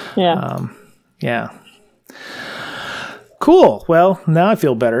yeah. Cool. Well, now I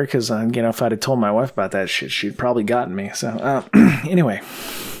feel better because, if I'd have told my wife about that shit, she'd probably gotten me. So, anyway.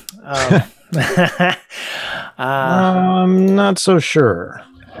 I'm not so sure.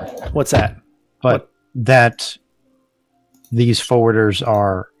 What's that? But that these forwarders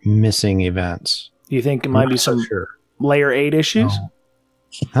are missing events. You think it might be some layer 8 issues? No.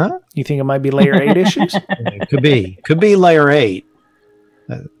 Huh? You think it might be layer 8 issues? It could be. Could be layer 8.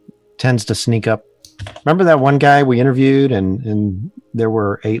 That tends to sneak up. Remember that one guy we interviewed and there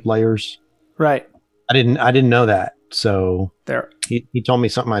were 8 layers? Right. I didn't know that. So there he told me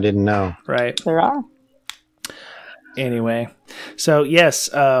something I didn't know. Right. There are. Anyway, so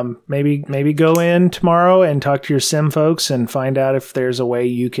yes, maybe go in tomorrow and talk to your SIEM folks and find out if there's a way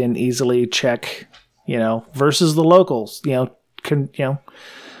you can easily check, versus the locals.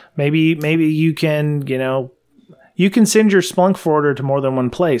 Maybe you can, you can send your Splunk forwarder to more than one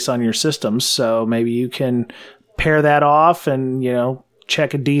place on your systems. So maybe you can pair that off and,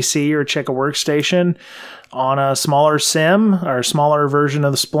 check a DC or check a workstation on a smaller SIEM or a smaller version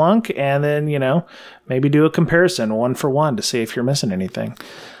of the Splunk. And then, maybe do a comparison 1 for 1 to see if you're missing anything.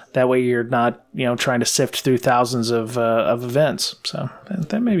 That way you're not, trying to sift through thousands of events. So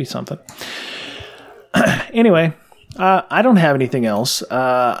that may be something. Anyway. I don't have anything else.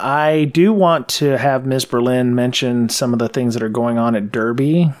 I do want to have Ms.Berlin mention some of the things that are going on at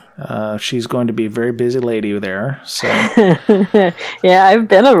Derby. She's going to be a very busy lady there. So yeah, I've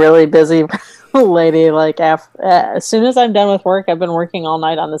been a really busy lady. Like as soon as I'm done with work, I've been working all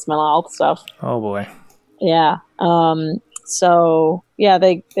night on this mental health stuff. Oh boy. Yeah. So yeah,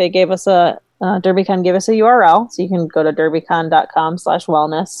 they gave us Derbycon gave us a URL, so you can go to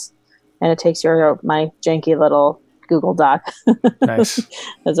derbycon.com/wellness, and it takes you my janky little Google Doc. Nice.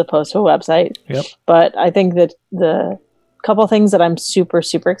 As opposed to a website. Yep. But I think that the couple things that I'm super,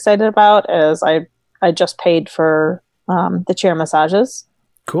 super excited about is I just paid for the chair massages.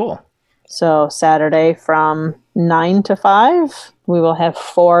 Cool. So Saturday from 9 to 5, we will have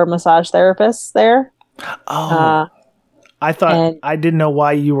 4 massage therapists there. Oh. I thought I didn't know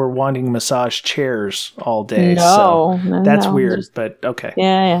why you were wanting massage chairs all day. No, that's weird, but okay.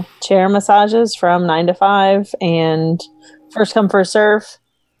 Yeah. Chair massages from 9 to 5 and first come, first serve.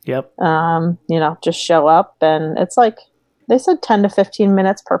 Yep. Just show up and it's like they said 10 to 15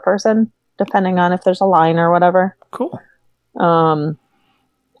 minutes per person, depending on if there's a line or whatever. Cool. And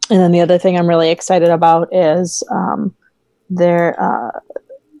then the other thing I'm really excited about is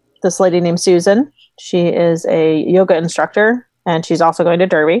this lady named Susan. She is a yoga instructor, and she's also going to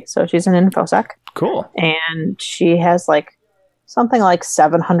Derby, so she's an InfoSec. Cool. And she has like something like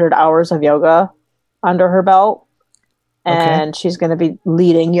 700 hours of yoga under her belt. And she's going to be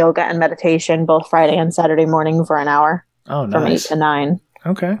leading yoga and meditation both Friday and Saturday morning for an hour. Oh, nice. From 8 to 9.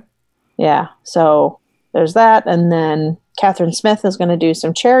 Okay. Yeah. So there's that. And then Catherine Smith is going to do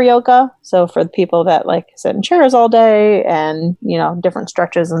some chair yoga. So for the people that like sit in chairs all day and, you know, different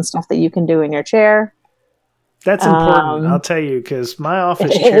stretches and stuff that you can do in your chair. That's important. I'll tell you, because my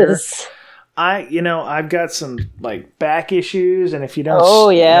office chair, I've got some like back issues, and if you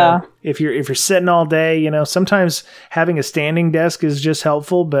don't, if you're sitting all day, sometimes having a standing desk is just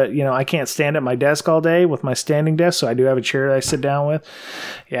helpful. But I can't stand at my desk all day with my standing desk, so I do have a chair that I sit down with.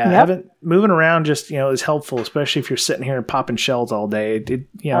 Yeah, moving around just is helpful, especially if you're sitting here and popping shells all day.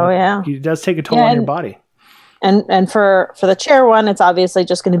 It does take a toll on your body. And for the chair one, it's obviously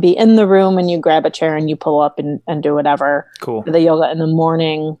just going to be in the room, and you grab a chair and you pull up and do whatever. Cool. For the yoga in the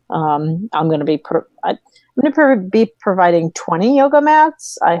morning, I'm going to be providing 20 yoga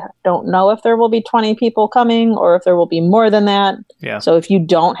mats. I don't know if there will be 20 people coming or if there will be more than that. Yeah. So if you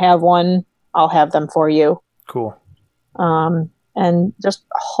don't have one, I'll have them for you. Cool. And just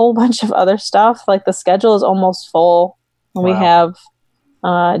a whole bunch of other stuff. Like the schedule is almost full. Wow. We have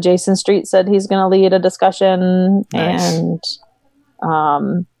Jason Street said he's going to lead a discussion. Nice.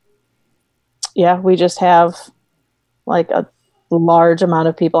 And we just have like a large amount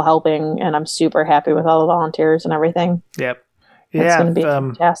of people helping, and I'm super happy with all the volunteers and everything. Yep. It's going to be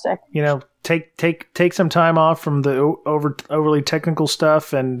fantastic. Take some time off from the overly technical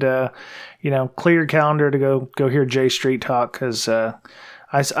stuff, and clear your calendar to go hear Jay Street talk, because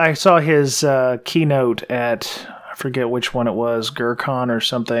I saw his keynote at, I forget which one it was, GurCon or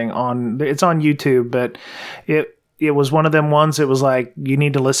something. It's on YouTube, but it was one of them ones that was like, you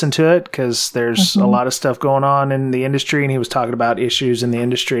need to listen to it because there's a lot of stuff going on in the industry, and he was talking about issues in the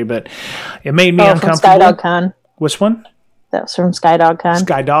industry, but it made me uncomfortable. From SkyDogCon. Which one? That was from SkyDogCon.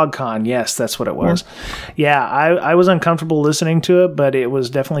 SkyDogCon, yes, that's what it was. Yeah, I was uncomfortable listening to it, but it was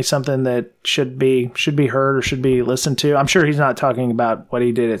definitely something that should be heard or should be listened to. I'm sure he's not talking about what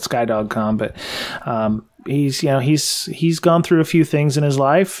he did at SkyDogCon, but he's gone through a few things in his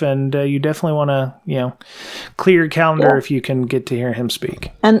life, and you definitely want to clear your calendar if you can get to hear him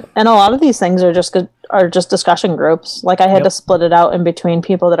speak. And a lot of these things are just discussion groups. Like I had to split it out in between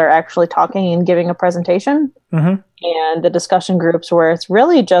people that are actually talking and giving a presentation, and the discussion groups where it's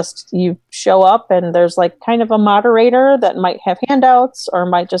really just you show up and there's like kind of a moderator that might have handouts or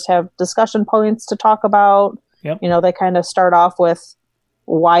might just have discussion points to talk about. Yep. They kind of start off with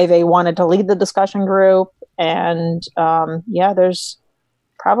why they wanted to lead the discussion group. And there's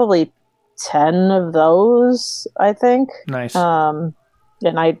probably 10 of those, I think. Nice. And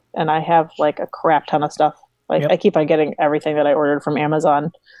I have like a crap ton of stuff. Like I keep on getting everything that I ordered from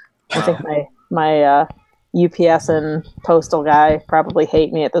Amazon. I think my UPS and postal guy probably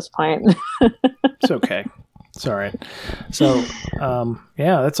hate me at this point. It's okay. It's all right. So,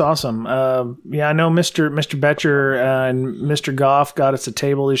 that's awesome. I know Mr. Betcher and Mr. Goff got us a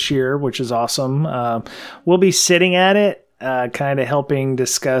table this year, which is awesome. We'll be sitting at it, kind of helping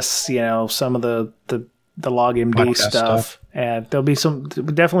discuss, some of the LogMD stuff. And there'll be we'll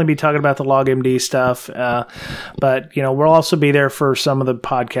definitely be talking about the LogMD stuff. But, we'll also be there for some of the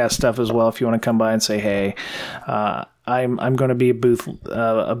podcast stuff as well. If you want to come by and say, hey, I'm going to be a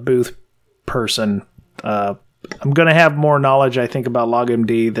booth person. I'm going to have more knowledge, I think, about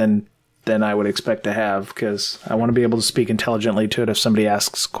LogMD than I would expect to have, because I want to be able to speak intelligently to it if somebody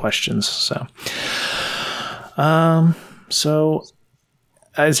asks questions. So,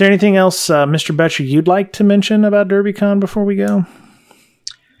 is there anything else, Mr. Betcher, you'd like to mention about Derbycon before we go?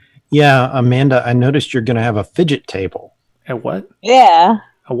 Yeah, Amanda, I noticed you're going to have a fidget table. At what? Yeah.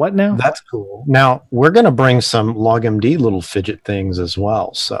 A what now? That's cool. Now, we're going to bring some LogMD little fidget things as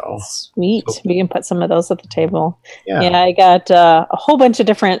well. So sweet. So, we can put some of those at the table. Yeah, I got a whole bunch of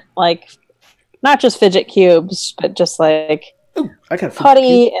different, like, not just fidget cubes, but just like I got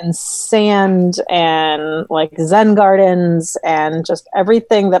putty and sand and like Zen gardens and just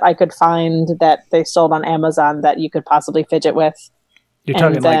everything that I could find that they sold on Amazon that you could possibly fidget with. You're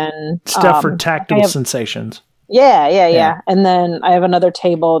talking like stuff for tactile sensations. Yeah. And then I have another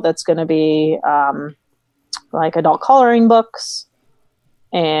table that's going to be like adult coloring books.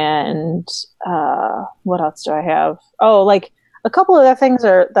 And what else do I have? Oh, like a couple of other things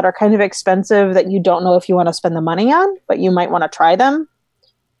that are kind of expensive that you don't know if you want to spend the money on, but you might want to try them.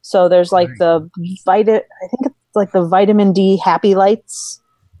 So there's like I think it's like the vitamin D happy lights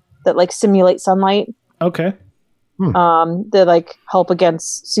that like simulate sunlight. Okay. They like help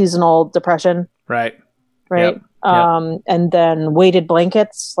against seasonal depression. Right. Right. Yep. And then weighted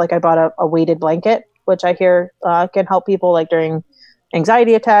blankets. Like I bought a weighted blanket, which I hear can help people like during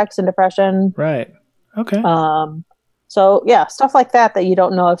anxiety attacks and depression. Right. Okay. So yeah, stuff like that you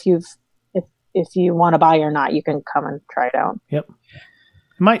don't know if you want to buy or not, you can come and try it out. Yep.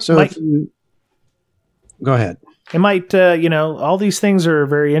 Go ahead. It might, all these things are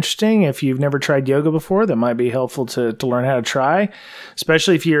very interesting. If you've never tried yoga before, that might be helpful to learn how to try,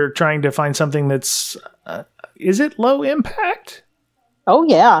 especially if you're trying to find something that's, is it low impact? Oh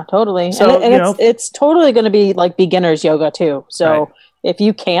yeah, totally. So, and it's totally going to be like beginner's yoga too. So if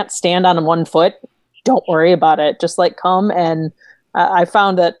you can't stand on one foot, don't worry about it. Just like come and I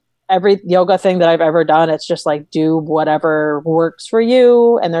found that every yoga thing that I've ever done, it's just like do whatever works for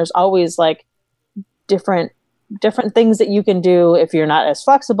you. And there's always like different things that you can do if you're not as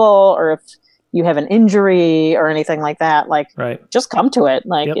flexible or if you have an injury or anything like that. Like just come to it.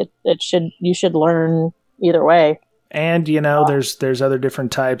 Like you should learn either way. And there's other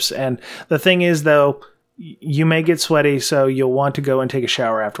different types. And the thing is though, you may get sweaty, so you'll want to go and take a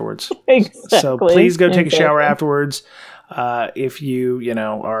shower afterwards. Exactly. So please go take a shower afterwards. If you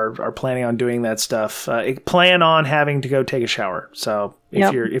are planning on doing that stuff, plan on having to go take a shower. So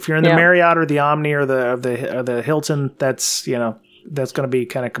if you're in the Marriott or the Omni or the Hilton, that's going to be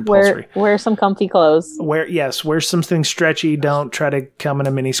kind of compulsory. Wear some comfy clothes. Wear something stretchy. Don't try to come in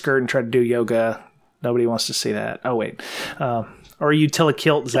a mini skirt and try to do yoga. Nobody wants to see that. Oh wait. Or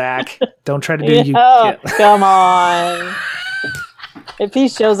utilikilt, Zach. Don't try to do Come on. If he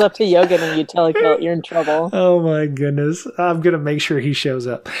shows up to yoga in a utilikilt, you're in trouble. Oh my goodness. I'm going to make sure he shows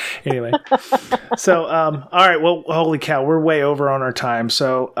up. Anyway. So, all right. Well, holy cow. We're way over on our time.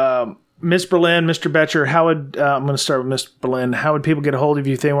 So, Ms. Berlin, Mr. Betcher, I'm going to start with Ms. Berlin. How would people get a hold of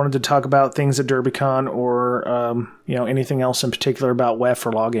you if they wanted to talk about things at Derbycon or, anything else in particular about WEF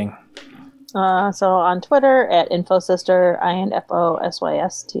or logging? So on Twitter at InfoSister,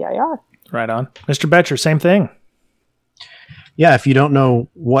 INFOSYSTIR. Right on. Mr. Betcher, same thing. Yeah, if you don't know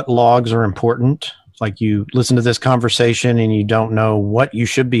what logs are important, like you listen to this conversation and you don't know what you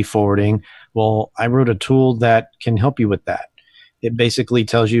should be forwarding, well, I wrote a tool that can help you with that. It basically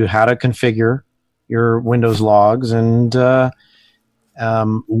tells you how to configure your Windows logs and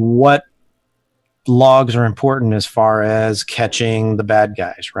what logs are important as far as catching the bad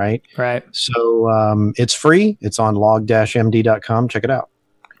guys, right? Right. So it's free. It's on log-md.com. Check it out.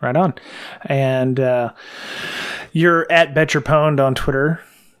 Right on. And you're at BetcherPwned on Twitter.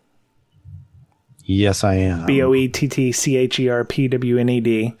 Yes, I am.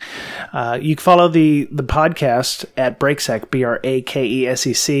 BOETTCHERPWNED. You can follow the podcast at Brakesec,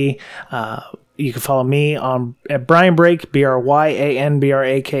 BRAKESEC. You can follow me at Brian Brake,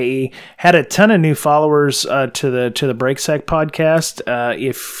 BRYANBRAKE. Had a ton of new followers to the Brakesec podcast.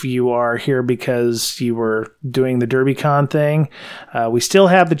 If you are here because you were doing the Derbycon thing, we still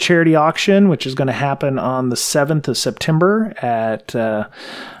have the charity auction, which is going to happen on the 7th of September at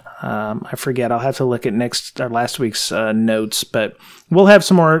I forget. I'll have to look at last week's notes, but we'll have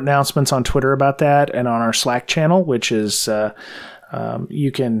some more announcements on Twitter about that and on our Slack channel, which is.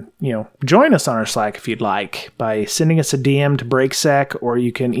 You can, join us on our Slack if you'd like by sending us a DM to Brakesec, or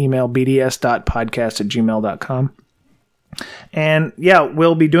you can email bds.podcast@gmail.com. And yeah,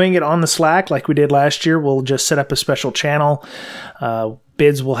 we'll be doing it on the Slack like we did last year. We'll just set up a special channel.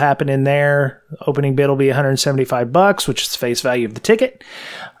 Bids will happen in there. Opening bid will be $175, which is the face value of the ticket.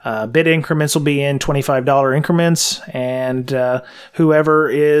 Bid increments will be in $25 increments, and whoever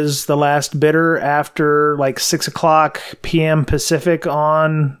is the last bidder after like 6:00 p.m. Pacific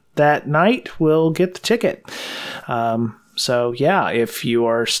on that night will get the ticket. So yeah, if you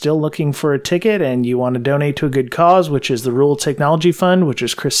are still looking for a ticket and you want to donate to a good cause, which is the Rural Technology Fund, which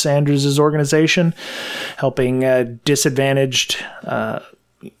is Chris Sanders' organization, helping disadvantaged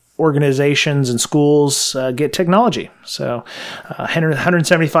organizations and schools get technology. So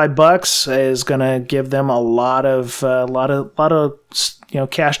 $175 is going to give them a lot of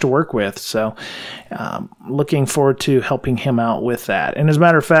cash to work with. So looking forward to helping him out with that. And as a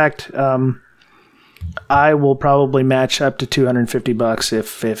matter of fact, I will probably match up to $250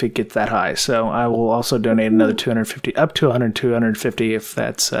 if it gets that high. So I will also donate another $250, up to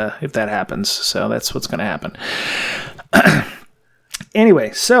 $250 if that happens. So that's what's going to happen.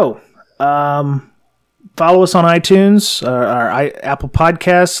 Anyway, so follow us on iTunes, Apple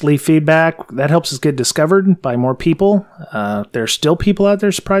Podcasts, leave feedback. That helps us get discovered by more people. There's still people out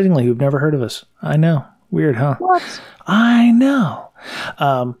there, surprisingly, who've never heard of us. I know. Weird, huh? What? I know.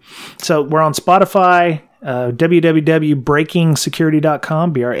 So we're on Spotify,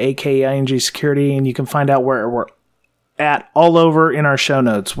 www.brakingsecurity.com, BRAKING security, and you can find out where we're at all over in our show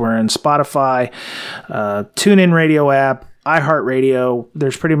notes. We're in Spotify, TuneIn Radio app, iHeartRadio.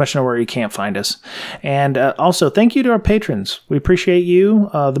 There's pretty much nowhere you can't find us. And also, thank you to our patrons. We appreciate you.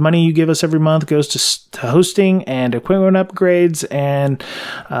 The money you give us every month goes to hosting and equipment upgrades, and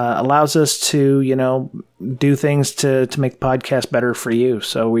allows us to, do things to make the podcast better for you.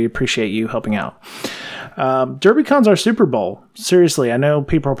 So we appreciate you helping out. Derbycon's our Super Bowl. Seriously, I know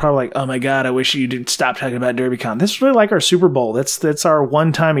people are probably like, oh my God, I wish you'd stop talking about Derbycon. This is really like our Super Bowl. That's our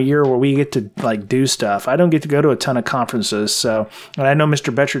one time a year where we get to do stuff. I don't get to go to a ton of conferences, and I know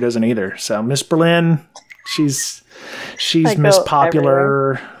Mr. Betcher doesn't either. So Ms.Berlin, she's Miss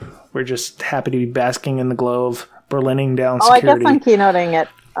Popular. Everywhere. We're just happy to be basking in the glow of Berlining down security. I guess I'm keynoting at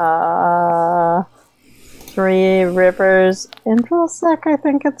Three Rivers InfoSec, I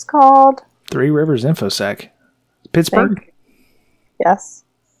think it's called. Three Rivers InfoSec. Pittsburgh? Yes.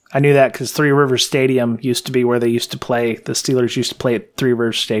 I knew that because Three Rivers Stadium used to be where they used to play. The Steelers used to play at Three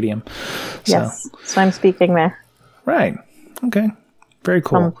Rivers Stadium. Yes. So I'm speaking there. Right. Okay. Very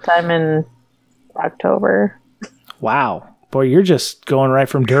cool. Sometime in October. Wow. Boy, you're just going right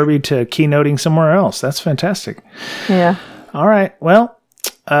from Derby to keynoting somewhere else. That's fantastic. Yeah. All right. Well,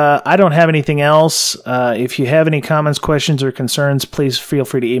 I don't have anything else. If you have any comments, questions, or concerns, please feel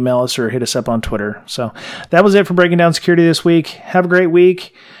free to email us or hit us up on Twitter. So that was it for Breaking Down Security this week. Have a great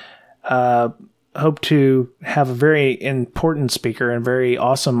week. Hope to have a very important speaker and very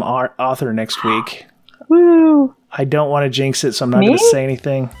awesome author next week. Woo! I don't want to jinx it, so I'm not going to say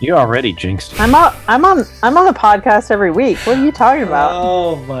anything. You already jinxed. I'm on the podcast every week. What are you talking about?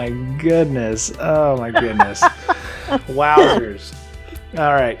 Oh my goodness. Wowzers.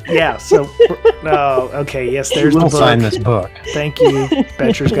 All right. Yeah. So, okay. Yes, there's the book. Sign this book. Thank you.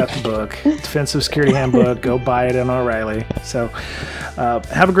 Betcher's got the book. Defensive Security Handbook. Go buy it on O'Reilly. So,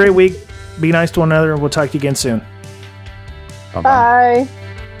 have a great week. Be nice to one another. We'll talk to you again soon. Bye-bye. Bye.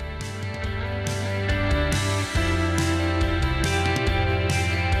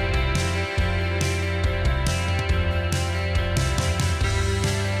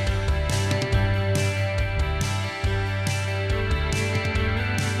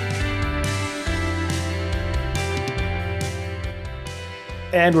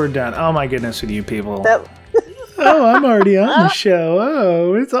 And we're done. Oh my goodness with you people. Oh, I'm already on the show.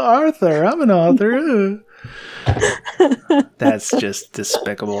 Oh, it's Arthur. I'm an author. That's just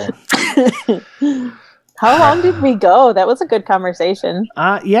despicable. How long did we go? That was a good conversation.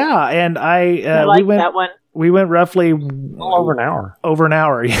 Yeah, and I liked that one. We went roughly over an hour. Over an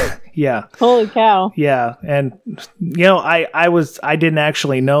hour, yeah. Holy cow! Yeah, and I didn't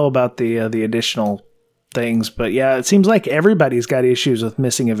actually know about the additional things, but yeah, it seems like everybody's got issues with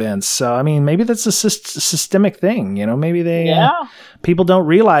missing events. So I mean, maybe that's a systemic thing. Maybe people don't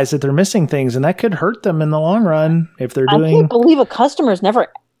realize that they're missing things, and that could hurt them in the long run if they're doing. I can't believe a customer's never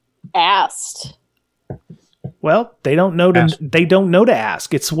asked. Well, they don't know to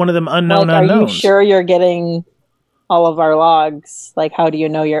ask. It's one of them unknown unknowns. Are you sure you're getting all of our logs? Like, how do you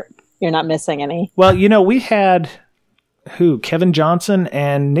know you're not missing any? Well, we had Kevin Johnson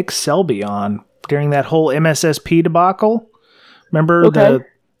and Nick Selby on during that whole MSSP debacle. Remember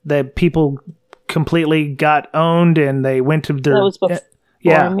the people completely got owned, and they went to their... That was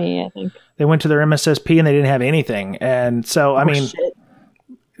before me, I think. They went to their MSSP and they didn't have anything. And so, shit.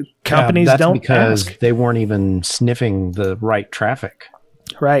 Companies that's don't because ask. They weren't even sniffing the right traffic.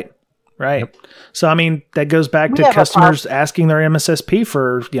 Right. Yep. So, that goes back to customers asking their MSSP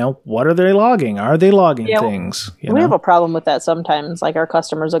for, what are they logging? Are they logging things? We have a problem with that sometimes. Like, our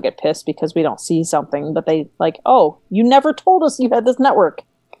customers will get pissed because we don't see something, but they oh, you never told us you had this network.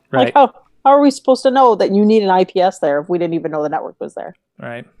 Right. Like, how are we supposed to know that you need an IPS there if we didn't even know the network was there?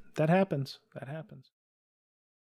 Right. That happens.